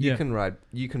Ark. Yeah.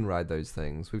 You can ride those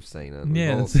things. We've seen it. We've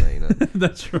Yeah, all seen it.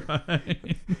 That's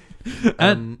right.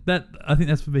 And I think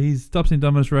that's he stops in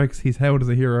Indominus Rex. He's hailed as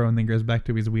a hero, and then goes back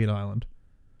to his weird island.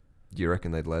 Do you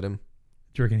reckon they'd let him?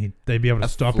 Do you reckon they'd be able to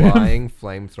stop flying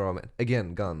flamethrower man.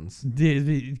 Again, guns.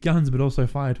 The guns, but also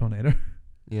fire tornado.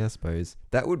 Yeah, I suppose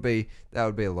that would be a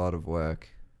lot of work.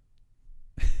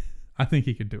 I think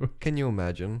he could do it. Can you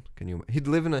imagine? He'd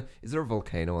live in is there a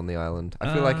volcano on the island?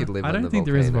 I feel like he'd live I on the volcano. don't think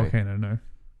there is a volcano, no.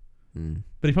 Mm.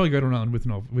 But he'd probably go to an island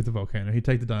with a volcano. He'd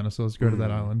take the dinosaurs, go to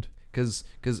that island. Because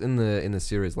in the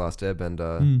series Last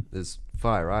Airbender, there's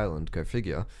Fire Island. Go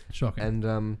figure. Shocking.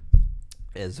 And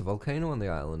there's a volcano on the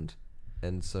island,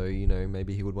 and so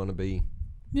maybe he would want to be.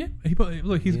 Yeah,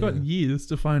 he's got years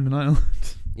to find an island.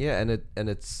 Yeah, and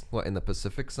it's what, in the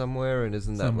Pacific somewhere, and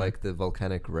isn't that like the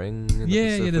volcanic ring? In the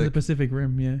Pacific? There's a Pacific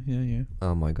Rim. Yeah.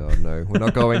 Oh my God, no, we're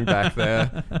not going back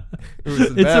there. It was a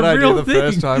It's bad a idea real the thing.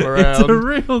 first time around. It's a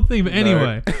real thing. But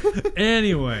anyway,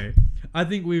 I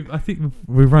think we've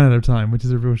run out of time, which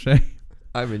is a real shame.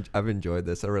 I've enjoyed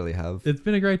this. I really have. It's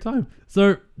been a great time.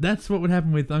 So that's what would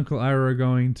happen with Uncle Iroh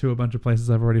going to a bunch of places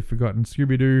I've already forgotten: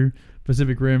 Scooby-Doo,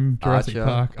 Pacific Rim, Jurassic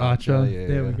Park, Archer. Yeah,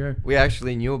 there we go. We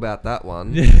actually knew about that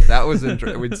one. Yeah. That was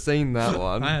we'd seen that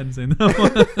one. I hadn't seen that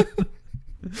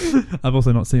one. I've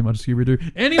also not seen much Scooby-Doo.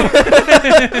 Anyway,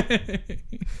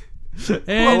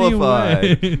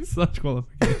 Qualified. Such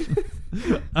qualifications.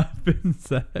 I've been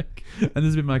Zach, and this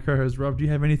has been my co-host Rob. Do you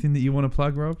have anything that you want to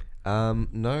plug, Rob?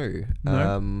 No.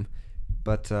 No?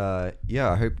 But I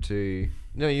hope to.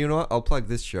 No, you know what? I'll plug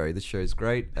this show. This show's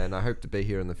great, and I hope to be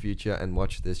here in the future and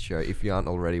watch this show if you aren't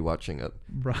already watching it.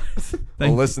 Right. Or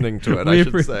listening to it, I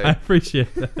should say. I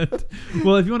appreciate that.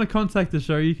 Well, if you want to contact the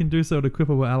show, you can do so at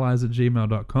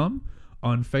equipableallies@gmail.com,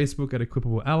 on Facebook at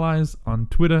Equipable Allies, on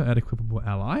Twitter at Equipable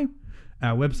Ally,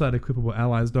 our website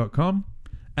equipableallies.com,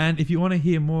 And if you want to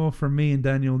hear more from me and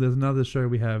Daniel, there's another show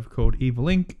we have called Evil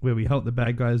Inc., where we help the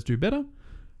bad guys do better.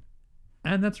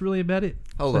 And that's really about it.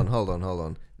 Hold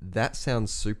on. That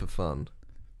sounds super fun.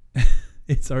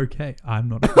 It's okay. I'm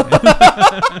not a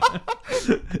fan.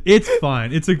 It's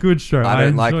fine. It's a good show. I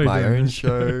don't like enjoy my doing own this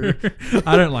show.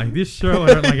 I don't like this show.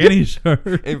 I don't like any show.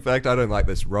 In fact, I don't like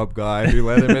this Rob guy who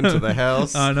let him into the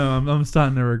house. I know. I'm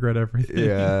starting to regret everything.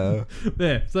 Yeah.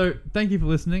 There. So thank you for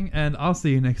listening, and I'll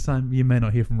see you next time. You may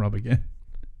not hear from Rob again.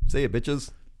 See ya,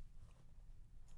 bitches.